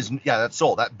is, that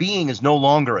soul. That being is no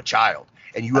longer a child,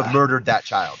 and you have murdered that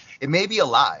child. It may be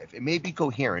alive, it may be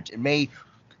coherent, it may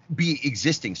be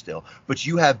existing still, but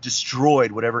you have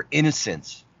destroyed whatever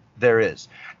innocence there is.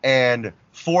 And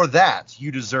for that,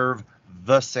 you deserve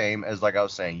the same as, like I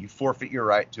was saying, you forfeit your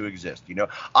right to exist.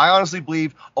 I honestly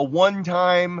believe a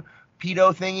one-time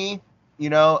pedo thingy,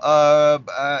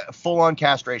 full-on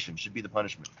castration should be the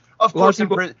punishment. Of course,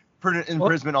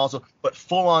 imprisonment also, but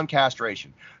full-on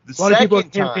castration. A lot of people are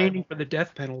campaigning for the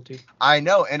death penalty. I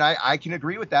know, and I can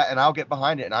agree with that, and I'll get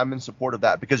behind it, and I'm in support of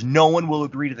that, because no one will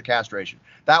agree to the castration.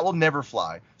 That will never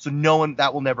fly, so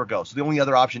that will never go. So the only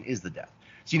other option is the death.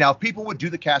 See, now, if people would do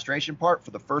the castration part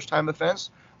for the first-time offense,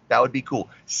 that would be cool.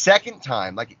 Second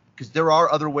time, because there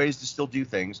are other ways to still do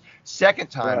things,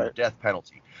 second time, right, death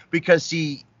penalty. Because,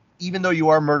 see, even though you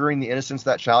are murdering the innocence of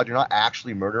that child, you're not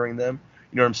actually murdering them.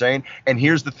 You know what I'm saying? And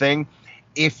here's the thing.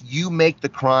 If you make the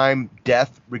crime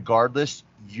death regardless,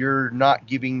 you're not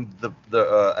giving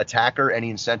the attacker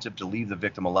any incentive to leave the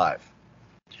victim alive,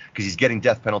 because he's getting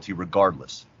death penalty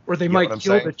regardless. Or they might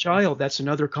kill the child. That's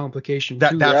another complication,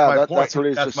 too. That's my point. That's what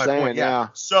he's just saying, yeah.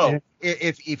 So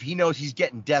if he knows he's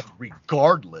getting death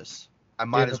regardless, I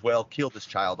might as well kill this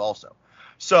child also.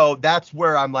 So that's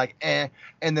where I'm like, eh.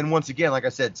 And then once again, like I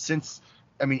said,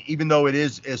 even though it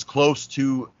is as close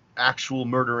to actual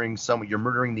murdering someone, you're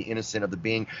murdering the innocent of the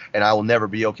being, and I will never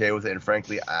be okay with it. And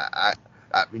frankly, I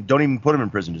mean, don't even put him in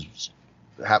prison. Just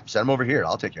send him over here.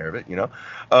 I'll take care of it.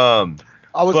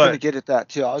 I was going to get at that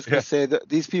too. I was going to say that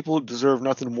these people deserve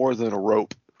nothing more than a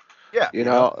rope. Yeah.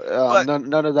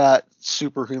 None of that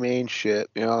super humane shit.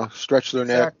 Stretch their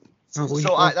neck. So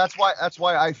that's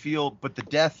why I feel, but the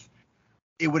death,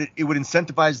 it would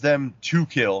incentivize them to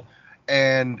kill,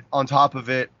 and on top of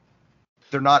it,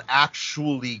 they're not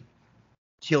actually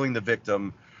killing the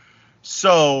victim.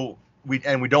 So we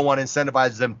don't want to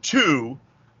incentivize them to.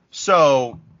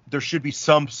 So there should be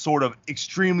some sort of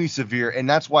extremely severe, and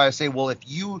that's why I say, well, if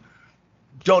you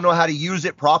don't know how to use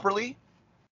it properly,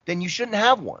 then you shouldn't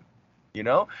have one.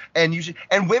 And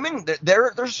women,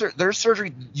 their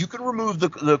surgery, you can remove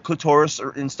the clitoris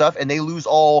and stuff, and they lose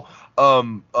all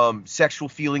sexual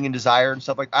feeling and desire and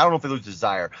stuff like. I don't know if they lose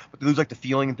desire, but they lose like the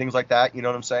feeling and things like that. You know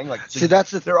what I'm saying? Like, see,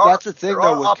 that's the thing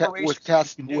though.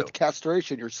 With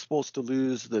castration, you're supposed to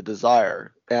lose the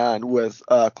desire, and with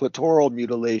clitoral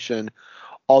mutilation,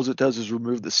 all it does is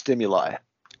remove the stimuli.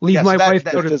 Leave my wife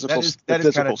out of this. That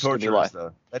is kind of torturous,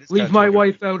 though. Leave my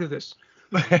wife out of this.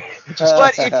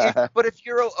 but if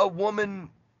you're a woman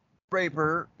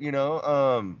raper,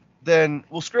 then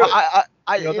we'll screw it.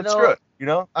 Screw it.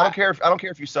 I don't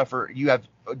care if you suffer. You have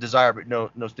a desire, but no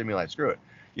stimuli. Screw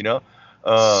it.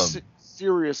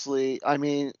 Seriously, I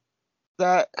mean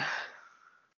that.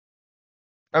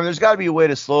 There's got to be a way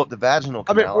to slow up the vaginal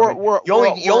canal.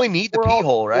 You only need the pee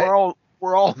hole, right?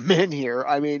 We're all men here.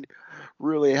 I mean,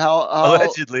 really, how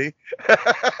allegedly.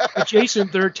 Jason,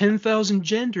 there are 10,000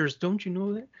 genders. Don't you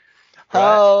know that?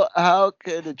 How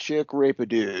could a chick rape a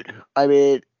dude? I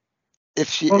mean, if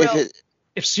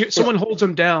someone holds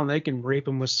him down, they can rape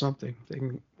him with something. They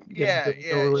can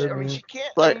she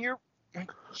can't. But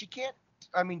she can't.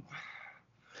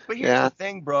 But here's the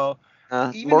thing, bro.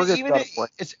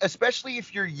 Especially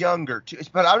if you're younger, too.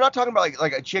 But I'm not talking about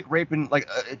like a chick raping, like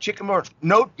a chick.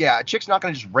 A chick's not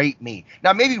gonna just rape me.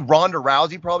 Now maybe Ronda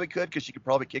Rousey probably could, because she could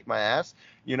probably kick my ass,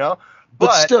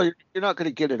 But still, you're not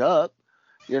gonna get it up,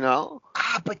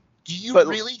 But do you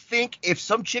really think if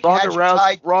some chick had you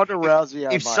tied, Ronda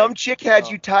Rousey, if some chick had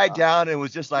you tied down and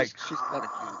was just like she's kind of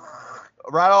cute.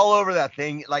 Right all over that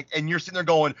thing, like, and you're sitting there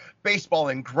going baseball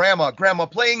and grandma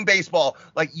playing baseball,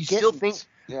 like you still think.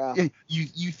 Yeah.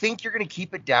 You think you're gonna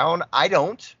keep it down? I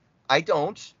don't.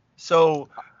 So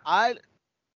I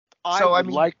would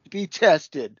like to be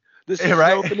tested. This is an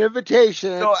open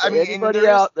invitation. So anybody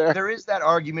out there. There is that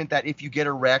argument that if you get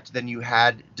erect, then you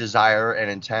had desire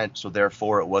and intent, so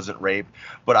therefore it wasn't rape.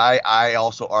 But I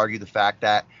also argue the fact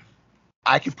that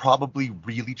I could probably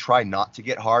really try not to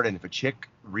get hard, and if a chick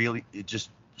really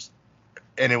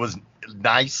it was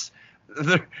nice,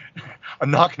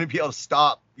 I'm not going to be able to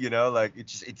stop, like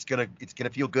it's going to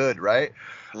feel good. Right.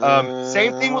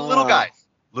 Same thing with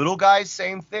little guys,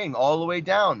 same thing all the way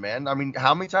down, man.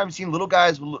 How many times have you seen little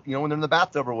guys, when they're in the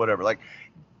bathtub or whatever, like,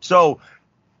 so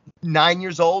 9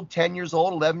 years old, 10 years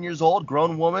old, 11 years old,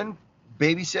 grown woman,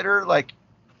 babysitter, like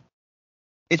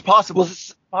it's possible.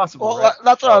 Possible. Well, right?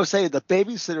 That's what I was saying. The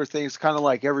babysitter thing is kind of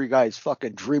like every guy's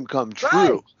fucking dream come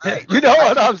true. Right. You know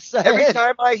what I'm saying? Every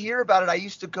time I hear about it, I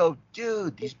used to go,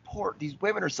 dude, these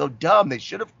women are so dumb. They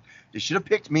should have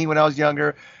picked me when I was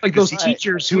younger. Like those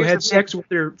teachers who had sex with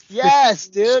their. Yes,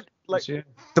 dude. Like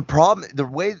the problem, the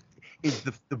way is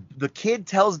the kid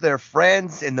tells their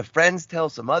friends, and the friends tell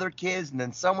some other kids, and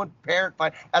then parent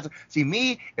finds. See,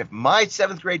 me, if my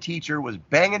 7th grade teacher was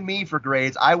banging me for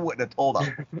grades, I wouldn't have told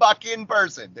a fucking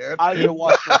person, dude. I didn't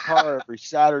wash my car every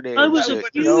Saturday. I was a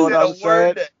you know what I'm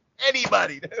saying? To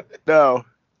anybody. Dude. No.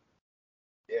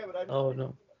 Yeah, but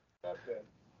no.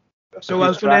 So I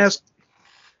was going to ask.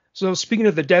 So speaking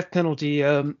of the death penalty,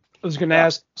 I was going to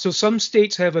ask. So some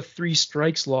states have a 3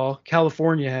 strikes law.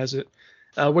 California has it.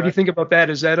 What do you think about that?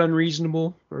 Is that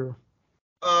unreasonable? Or?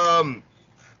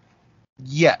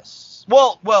 Yes.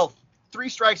 Well, 3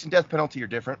 strikes and death penalty are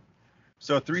different.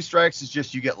 So 3 strikes is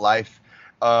just you get life.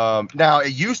 Now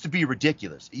it used to be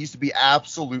ridiculous. It used to be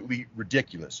absolutely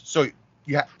ridiculous. So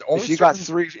if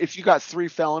you got 3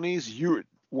 felonies,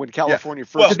 when California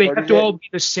first did they have to all be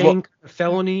the same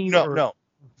felony? No.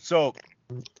 So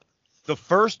the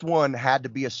first one had to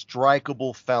be a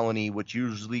strikeable felony, which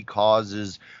usually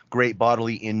causes great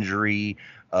bodily injury,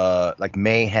 like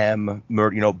mayhem,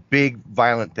 murder, big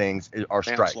violent things are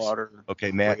strikes.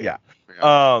 Okay, man. Yeah.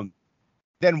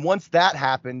 Then once that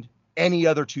happened, any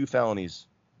other 2 felonies,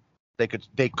 they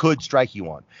could strike you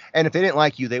on. And if they didn't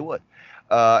like you, they would.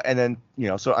 And then,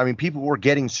 so, people were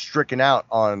getting stricken out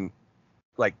on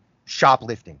like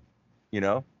shoplifting,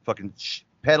 fucking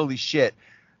peddly shit,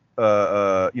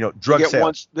 drug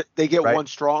sales. They get right? one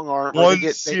strong arm. One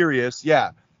serious,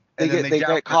 yeah. They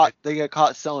get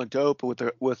caught selling dope with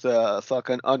a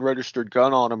fucking unregistered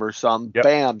gun on them or something. Yep.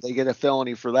 Bam, they get a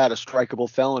felony for that, a strikeable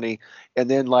felony, and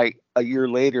then like a year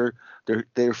later,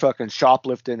 they're fucking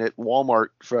shoplifting at Walmart,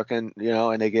 fucking,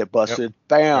 and they get busted. Yep.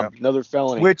 Bam, yep. Another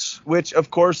felony. Which of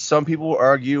course some people will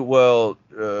argue, well,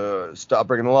 stop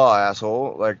breaking the law,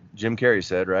 asshole, like Jim Carrey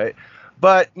said, right?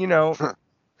 But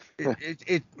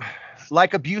it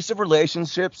like abusive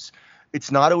relationships,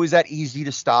 it's not always that easy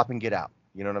to stop and get out.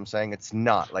 You know what I'm saying? It's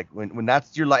not like when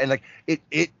that's your life, and like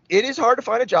it is hard to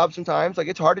find a job sometimes. Like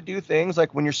it's hard to do things.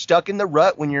 Like when you're stuck in the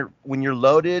rut, when you're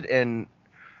loaded and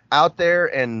out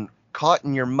there and caught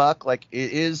in your muck, like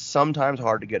it is sometimes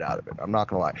hard to get out of it. I'm not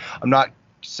gonna lie. I'm not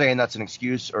saying that's an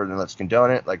excuse or let's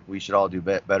condone it. Like we should all do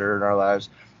better in our lives,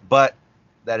 but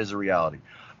that is a reality.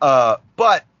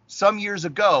 But some years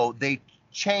ago they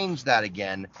changed that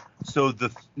again. So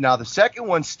now the second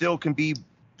one still can be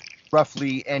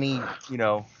roughly any,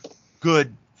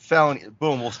 good felony.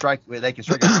 Boom, will strike. They can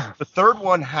strike. The third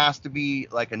one has to be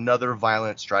like another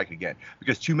violent strike again,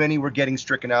 because too many were getting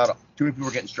stricken out. Too many people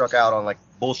were getting struck out on like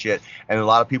bullshit, and a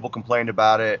lot of people complained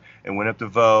about it and went up to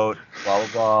vote, blah blah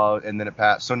blah, and then it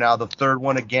passed. So now the third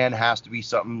one again has to be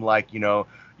something like, you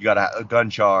got a gun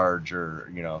charge or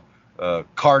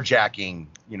carjacking,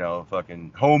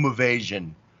 fucking home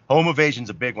evasion. Home evasion's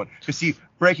a big one. Because see,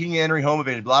 breaking and entering, home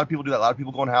evasion, a lot of people do that. A lot of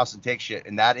people go in a house and take shit,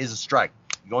 and that is a strike.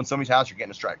 You go in somebody's house, you're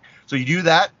getting a strike. So you do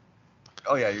that,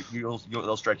 oh yeah,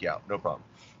 they'll strike you out, no problem.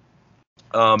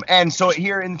 And so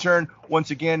here in turn,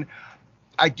 once again,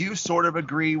 I do sort of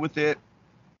agree with it,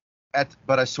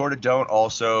 but I sort of don't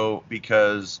also,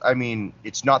 because I mean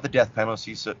it's not the death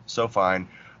penalty, so fine,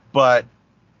 but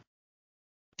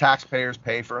taxpayers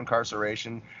pay for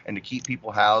incarceration, and to keep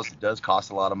people housed, it does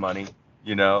cost a lot of money.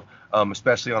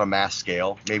 Especially on a mass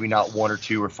scale, maybe not 1 or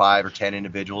 2 or 5 or 10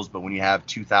 individuals, but when you have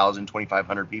 2,000,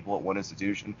 2,500 people at one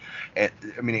institution,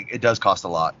 it does cost a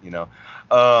lot,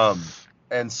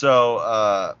 and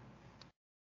so,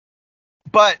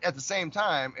 but at the same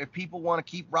time, if people want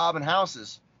to keep robbing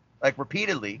houses, like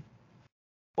repeatedly,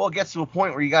 well, it gets to a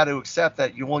point where you got to accept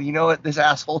that, this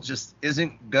asshole just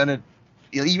isn't going to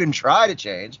even try to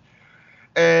change.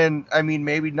 And I mean,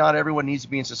 maybe not everyone needs to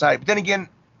be in society, but then again,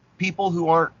 people who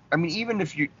aren't, even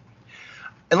if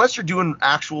unless you're doing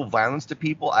actual violence to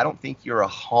people, I don't think you're a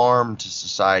harm to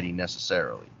society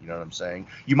necessarily. You know what I'm saying?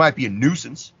 You might be a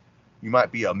nuisance. You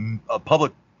might be a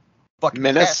public fucking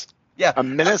menace. Pest. Yeah. A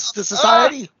menace to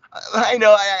society. I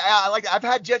know. I've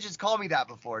had judges call me that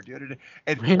before, dude.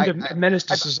 A menace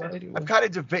to society. I've kind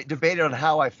of debated on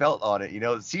how I felt on it.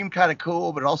 It seemed kind of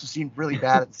cool, but it also seemed really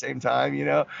bad at the same time.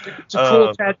 It's a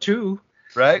cool tattoo.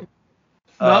 Right?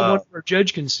 Not one where a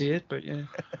judge can see it, but yeah.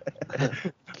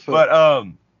 But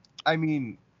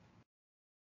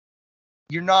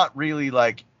you're not really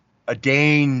like a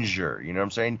danger, you know what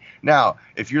I'm saying? Now,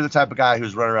 if you're the type of guy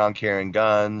who's running around carrying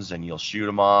guns and you'll shoot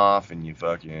them off and you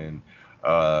fucking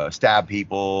stab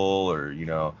people or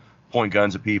point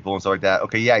guns at people and stuff like that,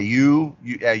 okay, yeah, you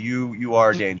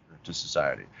are a danger to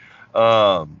society.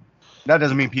 That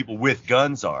doesn't mean people with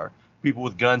guns are. People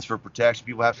with guns for protection.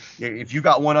 People have. If you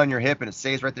got one on your hip and it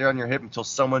stays right there on your hip until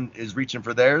someone is reaching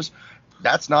for theirs,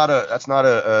 that's not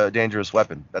a dangerous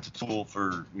weapon. That's a tool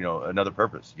for another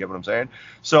purpose. You get what I'm saying?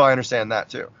 So I understand that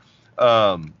too.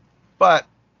 But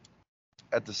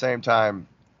at the same time,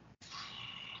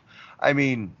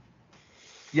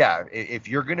 yeah, if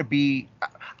you're gonna be,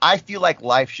 I feel like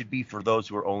life should be for those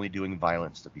who are only doing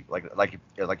violence to people. Like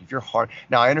if you're hard.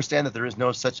 Now I understand that there is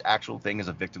no such actual thing as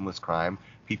a victimless crime.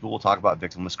 People will talk about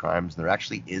victimless crimes, and there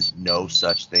actually is no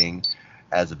such thing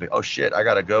as oh shit, I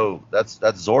gotta go. That's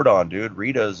Zordon, dude.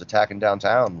 Rita's attacking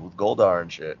downtown with Goldar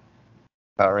and shit.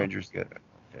 Power Rangers get it.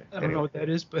 Okay. I don't know what that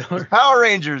is, but Power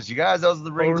Rangers, you guys, those are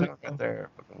the rings right there.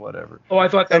 Whatever. Oh, I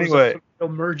thought that was an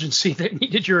emergency that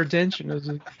needed your attention. I was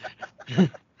like,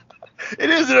 it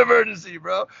is an emergency,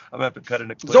 bro. I'm gonna have to cut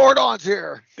in a clip. Zordon's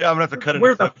here. Yeah, I'm gonna have to cut in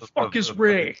Where a clip. Where the fuck is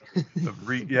Ray?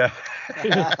 Yeah.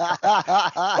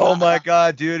 Oh my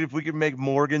god, dude! If we could make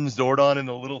Morgan Zordon in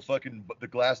the little fucking the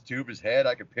glass tube his head,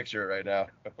 I could picture it right now.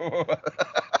 I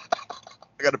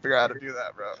gotta figure out how to do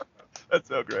that, bro. That's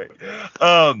so great.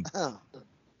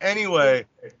 Anyway,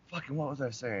 fucking what was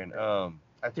I saying?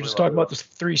 We're just talking about the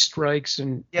 3 strikes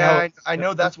and yeah, I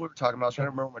know that's what we're talking about. I was trying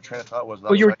to remember what my train of thought was.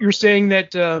 Well, you're saying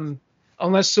that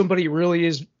unless somebody really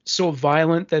is so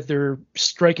violent that they're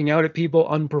striking out at people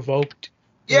unprovoked.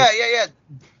 Yeah.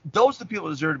 Those are the people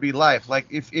that deserve to be life. Like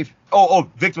if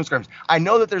victimless crimes. I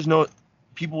know that there's no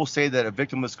people will say that a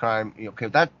victimless crime, okay,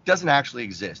 that doesn't actually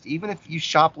exist. Even if you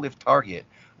shoplift Target,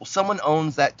 well, someone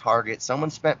owns that Target. Someone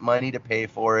spent money to pay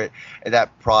for it,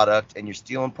 that product, and you're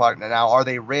stealing product. Now, are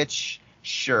they rich?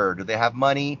 Sure. Do they have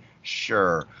money?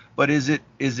 Sure. But is it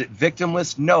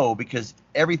victimless? No, because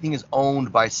everything is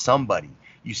owned by somebody.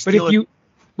 You steal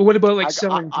But what about like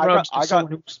selling drugs to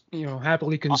someone who's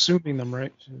happily consuming them,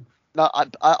 right? No,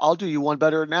 I'll do you one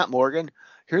better than that, Morgan.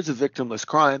 Here's a victimless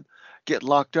crime: getting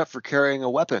locked up for carrying a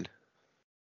weapon,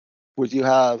 where you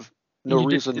have no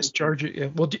reason to discharge it. Yeah.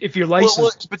 Well, if you're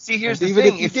licensed, but see, here's the even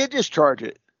thing: if you did discharge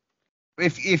it,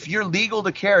 if you're legal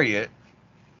to carry it,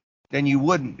 then you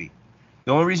wouldn't be.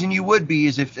 The only reason you would be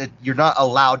is if you're not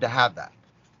allowed to have that.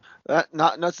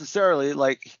 Not necessarily.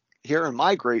 Like here in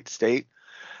my great state,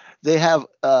 they have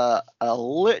a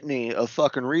litany of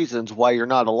fucking reasons why you're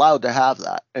not allowed to have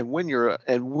that, and when you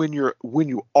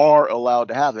are allowed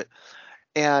to have it,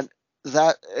 and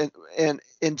that and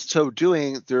in so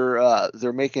doing,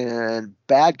 they're making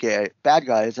bad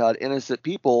guys out of innocent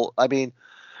people. I mean,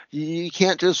 you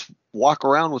can't just walk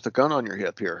around with a gun on your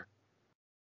hip here.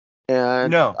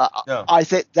 And no. I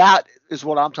think that is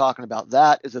what I'm talking about.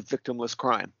 That is a victimless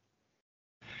crime.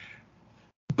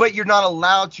 But you're not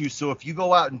allowed to. So if you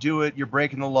go out and do it, you're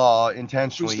breaking the law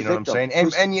intentionally. You know what I'm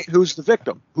saying? Who's the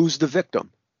victim? Who's the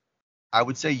victim? I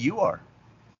would say you are.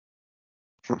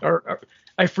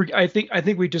 I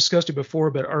think we discussed it before,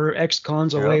 but are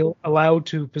ex-cons allowed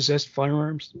to possess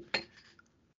firearms?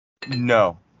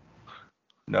 No.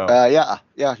 Yeah,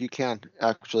 you can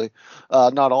actually.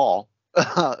 Not all.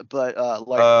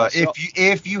 But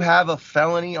if you have a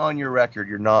felony on your record,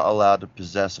 you're not allowed to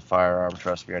possess a firearm.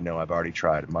 Trust me, I know. I've already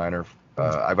tried. Minor.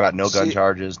 I've got no gun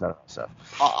charges, none of that stuff.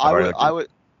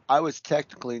 I was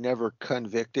technically never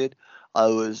convicted. I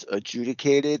was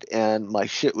adjudicated, and my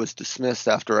shit was dismissed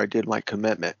after I did my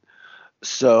commitment.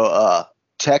 So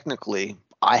technically,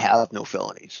 I have no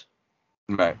felonies.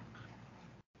 Right.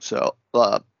 So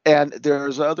and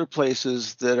there's other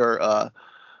places that are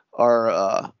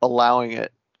allowing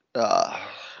it,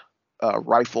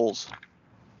 rifles.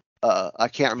 I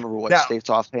can't remember what states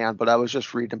offhand, but I was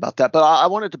just reading about that. But I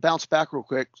wanted to bounce back real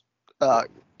quick. I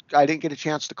didn't get a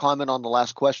chance to comment on the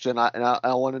last question.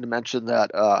 I wanted to mention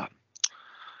that.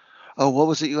 What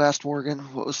was it you asked, Morgan?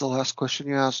 What was the last question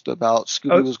you asked about?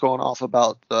 Scooby was going off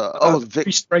about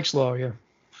three strikes law. Yeah.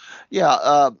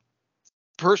 Yeah.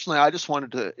 Personally, I just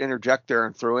wanted to interject there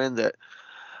and throw in that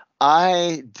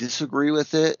I disagree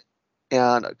with it,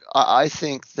 and I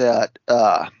think that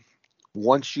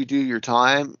once you do your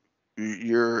time,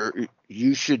 you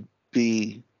should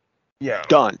be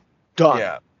done.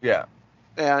 Yeah.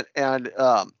 And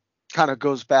kind of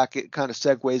goes back. It kind of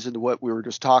segues into what we were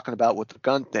just talking about with the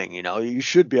gun thing. You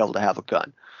should be able to have a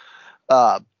gun.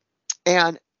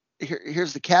 And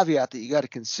here's the caveat that you got to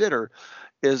consider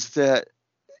is that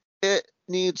it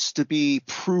needs to be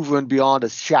proven beyond a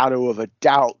shadow of a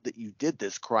doubt that you did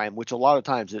this crime, which a lot of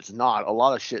times it's not. A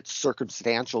lot of shit's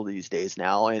circumstantial these days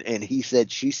now, and he said,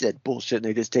 she said bullshit, and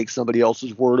they just take somebody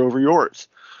else's word over yours.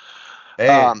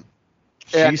 Hey,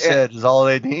 she said is all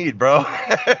they need, bro.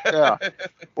 Yeah,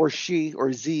 or she,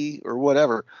 or Z, or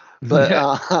whatever. But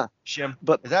Shim.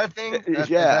 But is that a thing?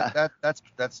 That's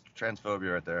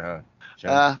transphobia right there,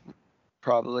 huh?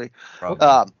 Probably.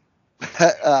 Probably.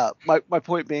 My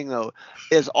point being though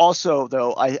is also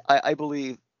though I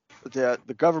believe that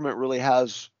the government really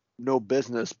has no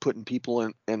business putting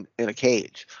people in a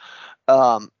cage.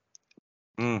 I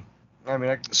mean,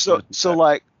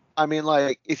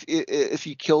 if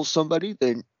you kill somebody,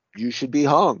 then you should be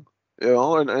hung,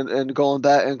 and going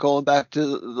back to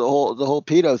the whole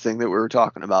pedo thing that we were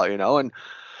talking about, and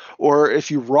or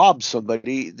if you rob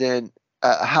somebody, then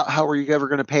how are you ever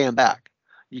going to pay them back?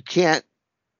 You can't.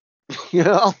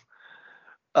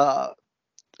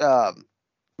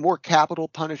 More capital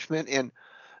punishment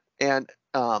and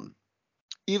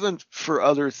even for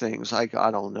other things, like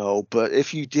I don't know, but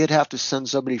if you did have to send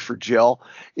somebody for jail,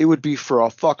 it would be for a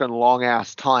fucking long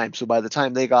ass time. So by the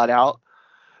time they got out,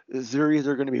 they're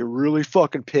either going to be really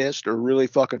fucking pissed or really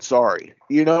fucking sorry.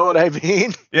 You know what I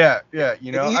mean? Yeah.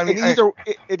 Either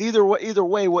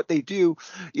way, what they do,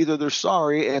 either they're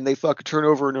sorry and they fucking turn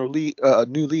over a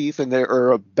new leaf and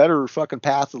they're a better fucking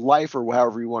path of life, or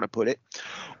however you want to put it,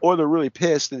 or they're really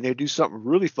pissed and they do something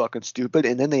really fucking stupid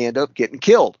and then they end up getting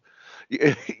killed.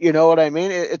 You know what I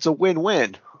mean? It's a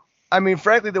win-win. I mean,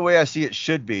 frankly, the way I see it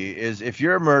should be is if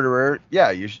you're a murderer,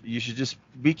 yeah, you should just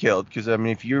be killed. Because, I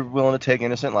mean, if you're willing to take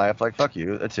innocent life, like, fuck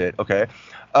you. That's it. Okay.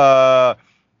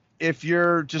 if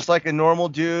you're just like a normal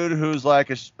dude who's like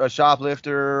a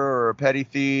shoplifter or a petty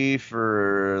thief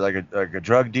or like a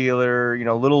drug dealer,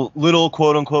 little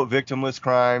quote unquote victimless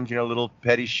crimes, little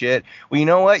petty shit. Well, you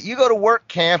know what? You go to work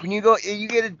camp and you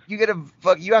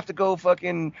have to go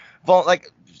fucking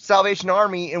like Salvation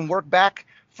Army and work back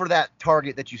for that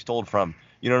target that you stole from.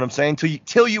 You know what I'm saying?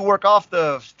 Till you work off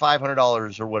the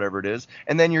 $500 or whatever it is,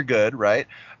 and then you're good, right?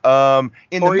 In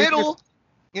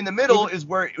the middle is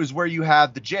where you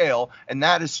have the jail, and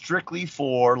that is strictly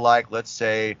for, like, let's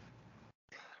say,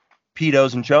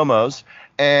 pedos and chomos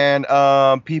and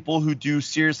people who do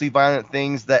seriously violent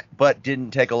things but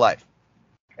didn't take a life,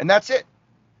 and that's it.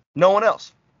 No one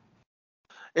else.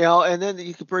 And then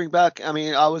you could bring back. I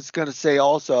mean, I was going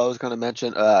to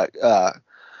mention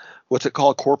what's it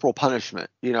called? Corporal punishment.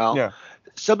 Yeah.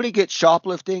 Somebody gets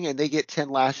shoplifting and they get 10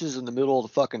 lashes in the middle of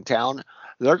the fucking town.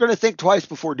 They're going to think twice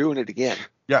before doing it again.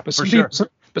 Yeah, but for sure.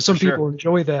 Some people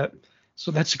enjoy that,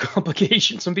 so that's a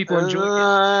complication. Some people enjoy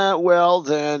it. Well,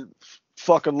 then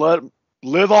fucking let them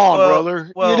live on,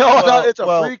 brother. It's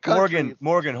a free country.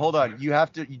 Morgan, hold on. You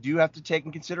do have to take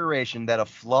in consideration that a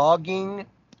flogging.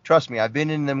 Trust me, I've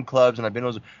been in them clubs and I've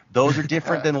been those are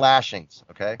different than lashings.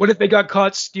 Okay. What if they got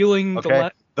caught stealing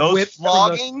those whip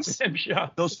floggings? From the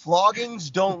shop? Those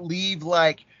floggings don't leave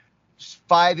like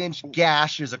 5-inch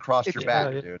gashes across your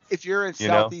back, dude. If you're in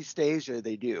Southeast Asia,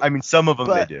 they do. I mean, some of them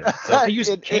they do. So.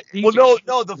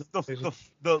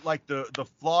 The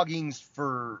floggings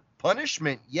for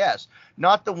punishment, yes,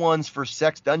 not the ones for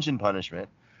sex dungeon punishment.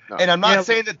 No. And I'm not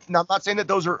saying that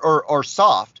those are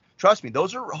soft. Trust me,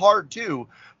 those are hard too,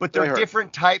 but they're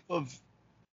different type of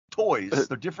toys.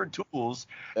 They're different tools,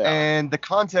 and the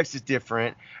context is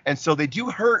different, and so they do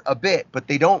hurt a bit, but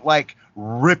they don't like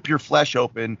rip your flesh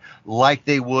open like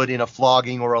they would in a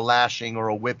flogging or a lashing or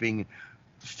a whipping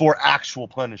for actual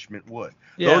punishment would.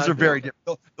 Those are very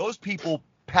different. Those people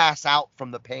pass out from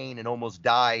the pain and almost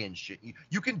die and shit.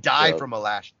 You can die from a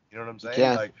lashing. You know what I'm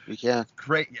saying? You can.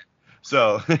 Great. Yeah.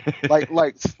 So like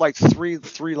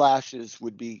three lashes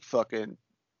would be fucking.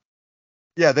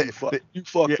 Yeah, you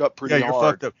fucked up pretty hard. Yeah, you're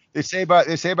fucked up. They say by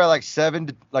like 7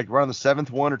 to like around the 7th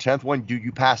one or 10th one,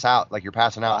 you pass out, like you're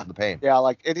passing out from the pain. Yeah,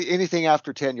 like anything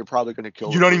after 10, you're probably gonna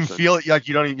kill. You don't even feel it, like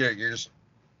you don't even. You're just,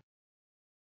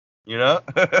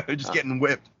 just getting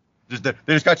whipped. They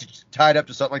just got you tied up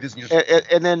to something like this,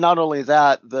 and then not only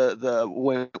that,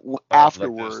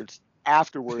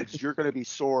 afterwards you're gonna be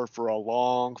sore for a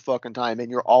long fucking time, and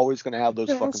you're always gonna have those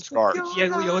fucking scars.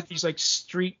 Yeah, you look these like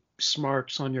street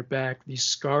marks on your back, these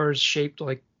scars shaped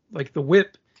like the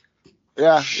whip.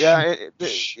 They could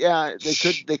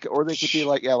be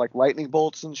like lightning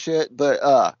bolts and shit,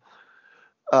 but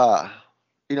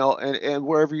and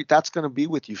wherever that's going to be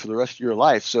with you for the rest of your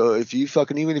life. So if you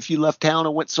even if you left town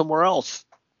and went somewhere else,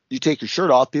 you take your shirt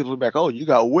off, people will be like, oh, you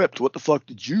got whipped, what the fuck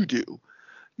did you do?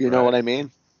 You know what I mean?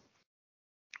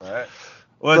 Right.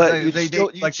 Well, but you'd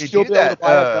still be able to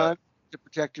buy a gun to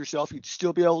protect yourself. You'd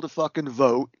still be able to fucking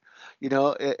vote.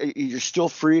 You're still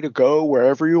free to go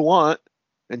wherever you want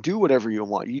and do whatever you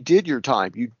want. You did your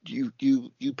time. You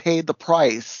paid the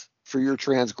price for your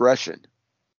transgression.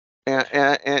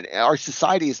 And our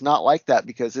society is not like that,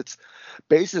 because it's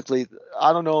basically,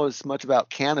 I don't know as much about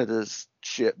Canada's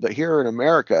shit, but here in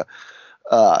America,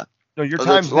 no, your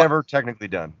time's never technically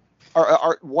done.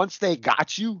 Once they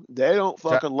got you, they don't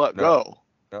fucking let go.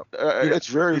 No. It's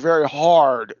very, very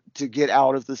hard to get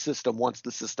out of the system once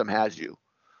the system has you.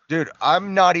 Dude,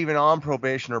 I'm not even on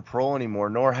probation or parole anymore,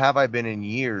 nor have I been in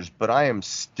years, but I am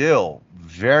still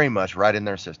very much right in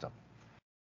their system.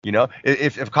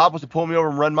 If a cop was to pull me over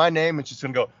and run my name, it's just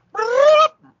going to go,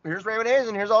 here's Raymond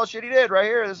Hazen, here's all the shit he did right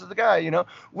here, this is the guy,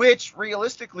 which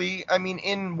realistically, I mean,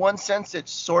 in one sense it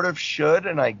sort of should,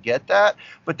 and I get that,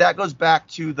 but that goes back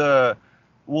to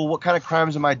what kind of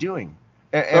crimes am I doing?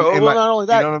 Not only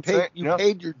that, you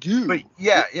paid your due. But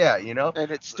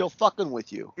and it's still fucking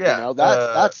with you. Yeah,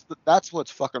 that's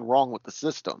what's fucking wrong with the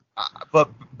system. But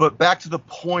back to the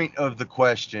point of the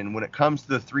question, when it comes to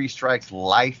the 3 strikes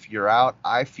life, you're out.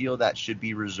 I feel that should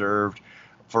be reserved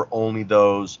for only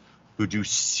those who do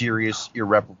serious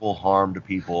irreparable harm to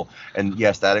people, and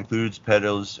yes, that includes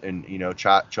pedos and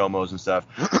chomos and stuff.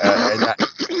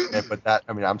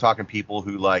 I'm talking people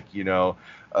who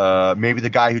maybe the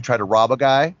guy who tried to rob a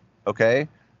guy, okay,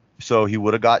 so he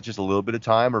would have got just a little bit of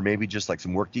time, or maybe just like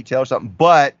some work detail or something,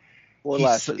 but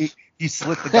he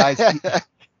slit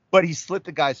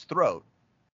the guy's throat,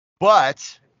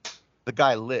 but the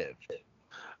guy lived.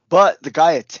 But the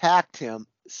guy attacked him,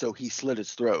 so he slit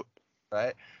his throat.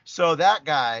 Right. So that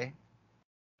guy,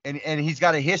 and he's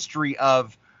got a history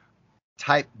of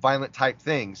violent type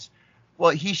things. well,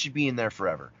 he should be in there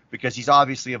forever because he's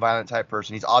obviously a violent type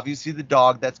person. He's obviously the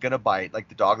dog that's gonna bite, like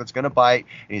the dog that's gonna bite,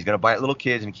 and he's gonna bite little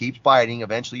kids and keeps biting.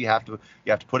 Eventually, you have to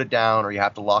put it down, or you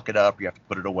have to lock it up, or you have to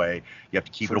put it away. You have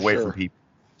to keep it away from people.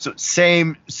 So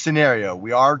same scenario.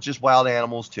 We are just wild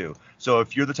animals too. So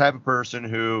if you're the type of person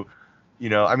who,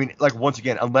 I mean, like once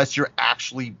again, unless you're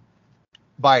actually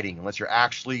biting, unless you're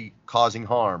actually causing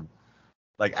harm,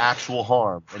 like actual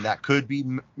harm, and that could be,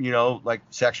 like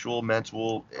sexual,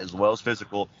 mental, as well as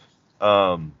physical,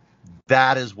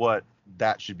 that is what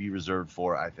that should be reserved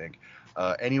for, I think.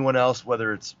 Anyone else,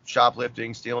 whether it's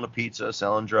shoplifting, stealing a pizza,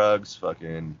 selling drugs,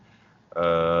 fucking,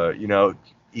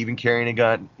 even carrying a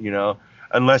gun,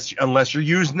 unless you're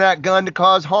using that gun to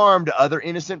cause harm to other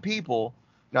innocent people.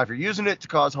 Now, if you're using it to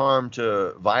cause harm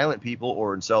to violent people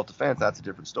or in self-defense, that's a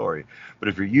different story. But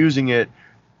if you're using it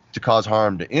to cause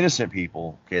harm to innocent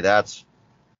people, okay, that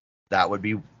would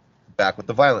be back with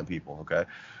the violent people, okay?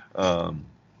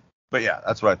 But yeah,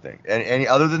 that's what I think. And any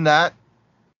other than that,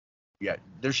 yeah,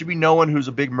 there should be no one who's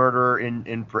a big murderer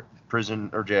in prison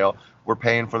or jail. We're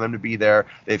paying for them to be there.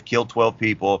 They've killed 12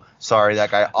 people. Sorry,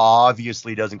 that guy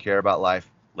obviously doesn't care about life.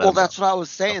 Well, that's what I was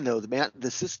saying though, man. The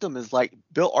system is like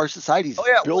built. Our society's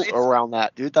built around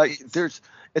that, dude. Like,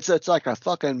 it's like a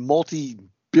fucking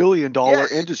multi-billion-dollar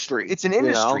industry. It's an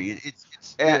industry.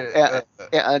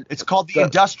 It's called the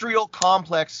industrial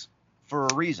complex for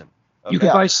a reason. Okay? You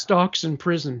can buy stocks in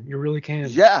prison. You really can.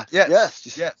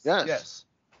 Yes.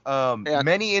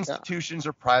 Many institutions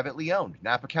are privately owned.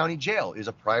 Napa County Jail is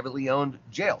a privately owned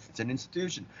jail. It's an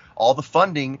institution. All the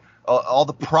funding, all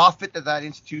the profit that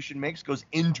institution makes goes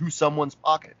into someone's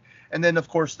pocket. And then, of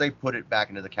course, they put it back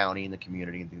into the county and the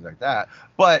community and things like that.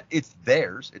 But it's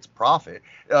theirs. It's profit.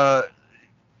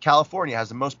 California has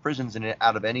the most prisons in it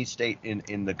out of any state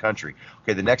in the country.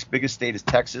 Okay, the next biggest state is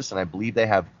Texas, and I believe they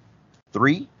have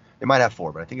 3. They might have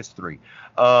 4, but I think it's 3.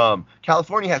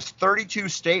 California has 32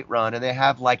 state-run, and they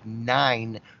have like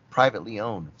 9 privately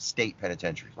owned state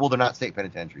penitentiaries. Well, they're not state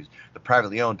penitentiaries. They're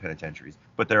privately owned penitentiaries,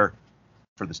 but they're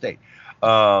for the state.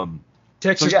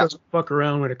 Texas doesn't fuck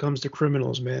around when it comes to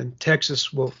criminals, man.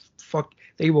 Texas will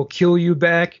they will kill you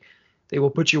back. They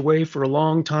will put you away for a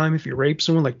long time if you rape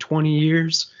someone, like 20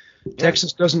 years. Yeah.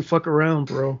 Texas doesn't fuck around,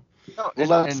 bro. No, well,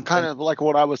 that's kind of like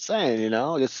what I was saying,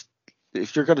 Just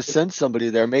if you're going to send somebody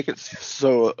there, make it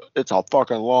so it's a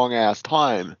fucking long-ass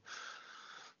time.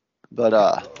 But,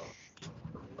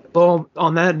 well,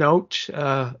 on that note,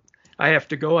 I have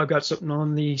to go. I've got something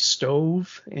on the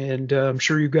stove, and I'm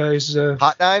sure you guys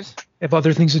hot knives have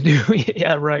other things to do.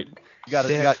 Yeah, right. You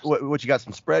got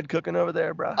some spread cooking over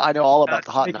there, bro? I know all about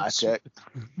the hot knife, Jack.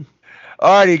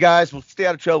 All righty, guys. We'll stay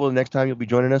out of trouble the next time you'll be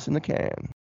joining us in the can.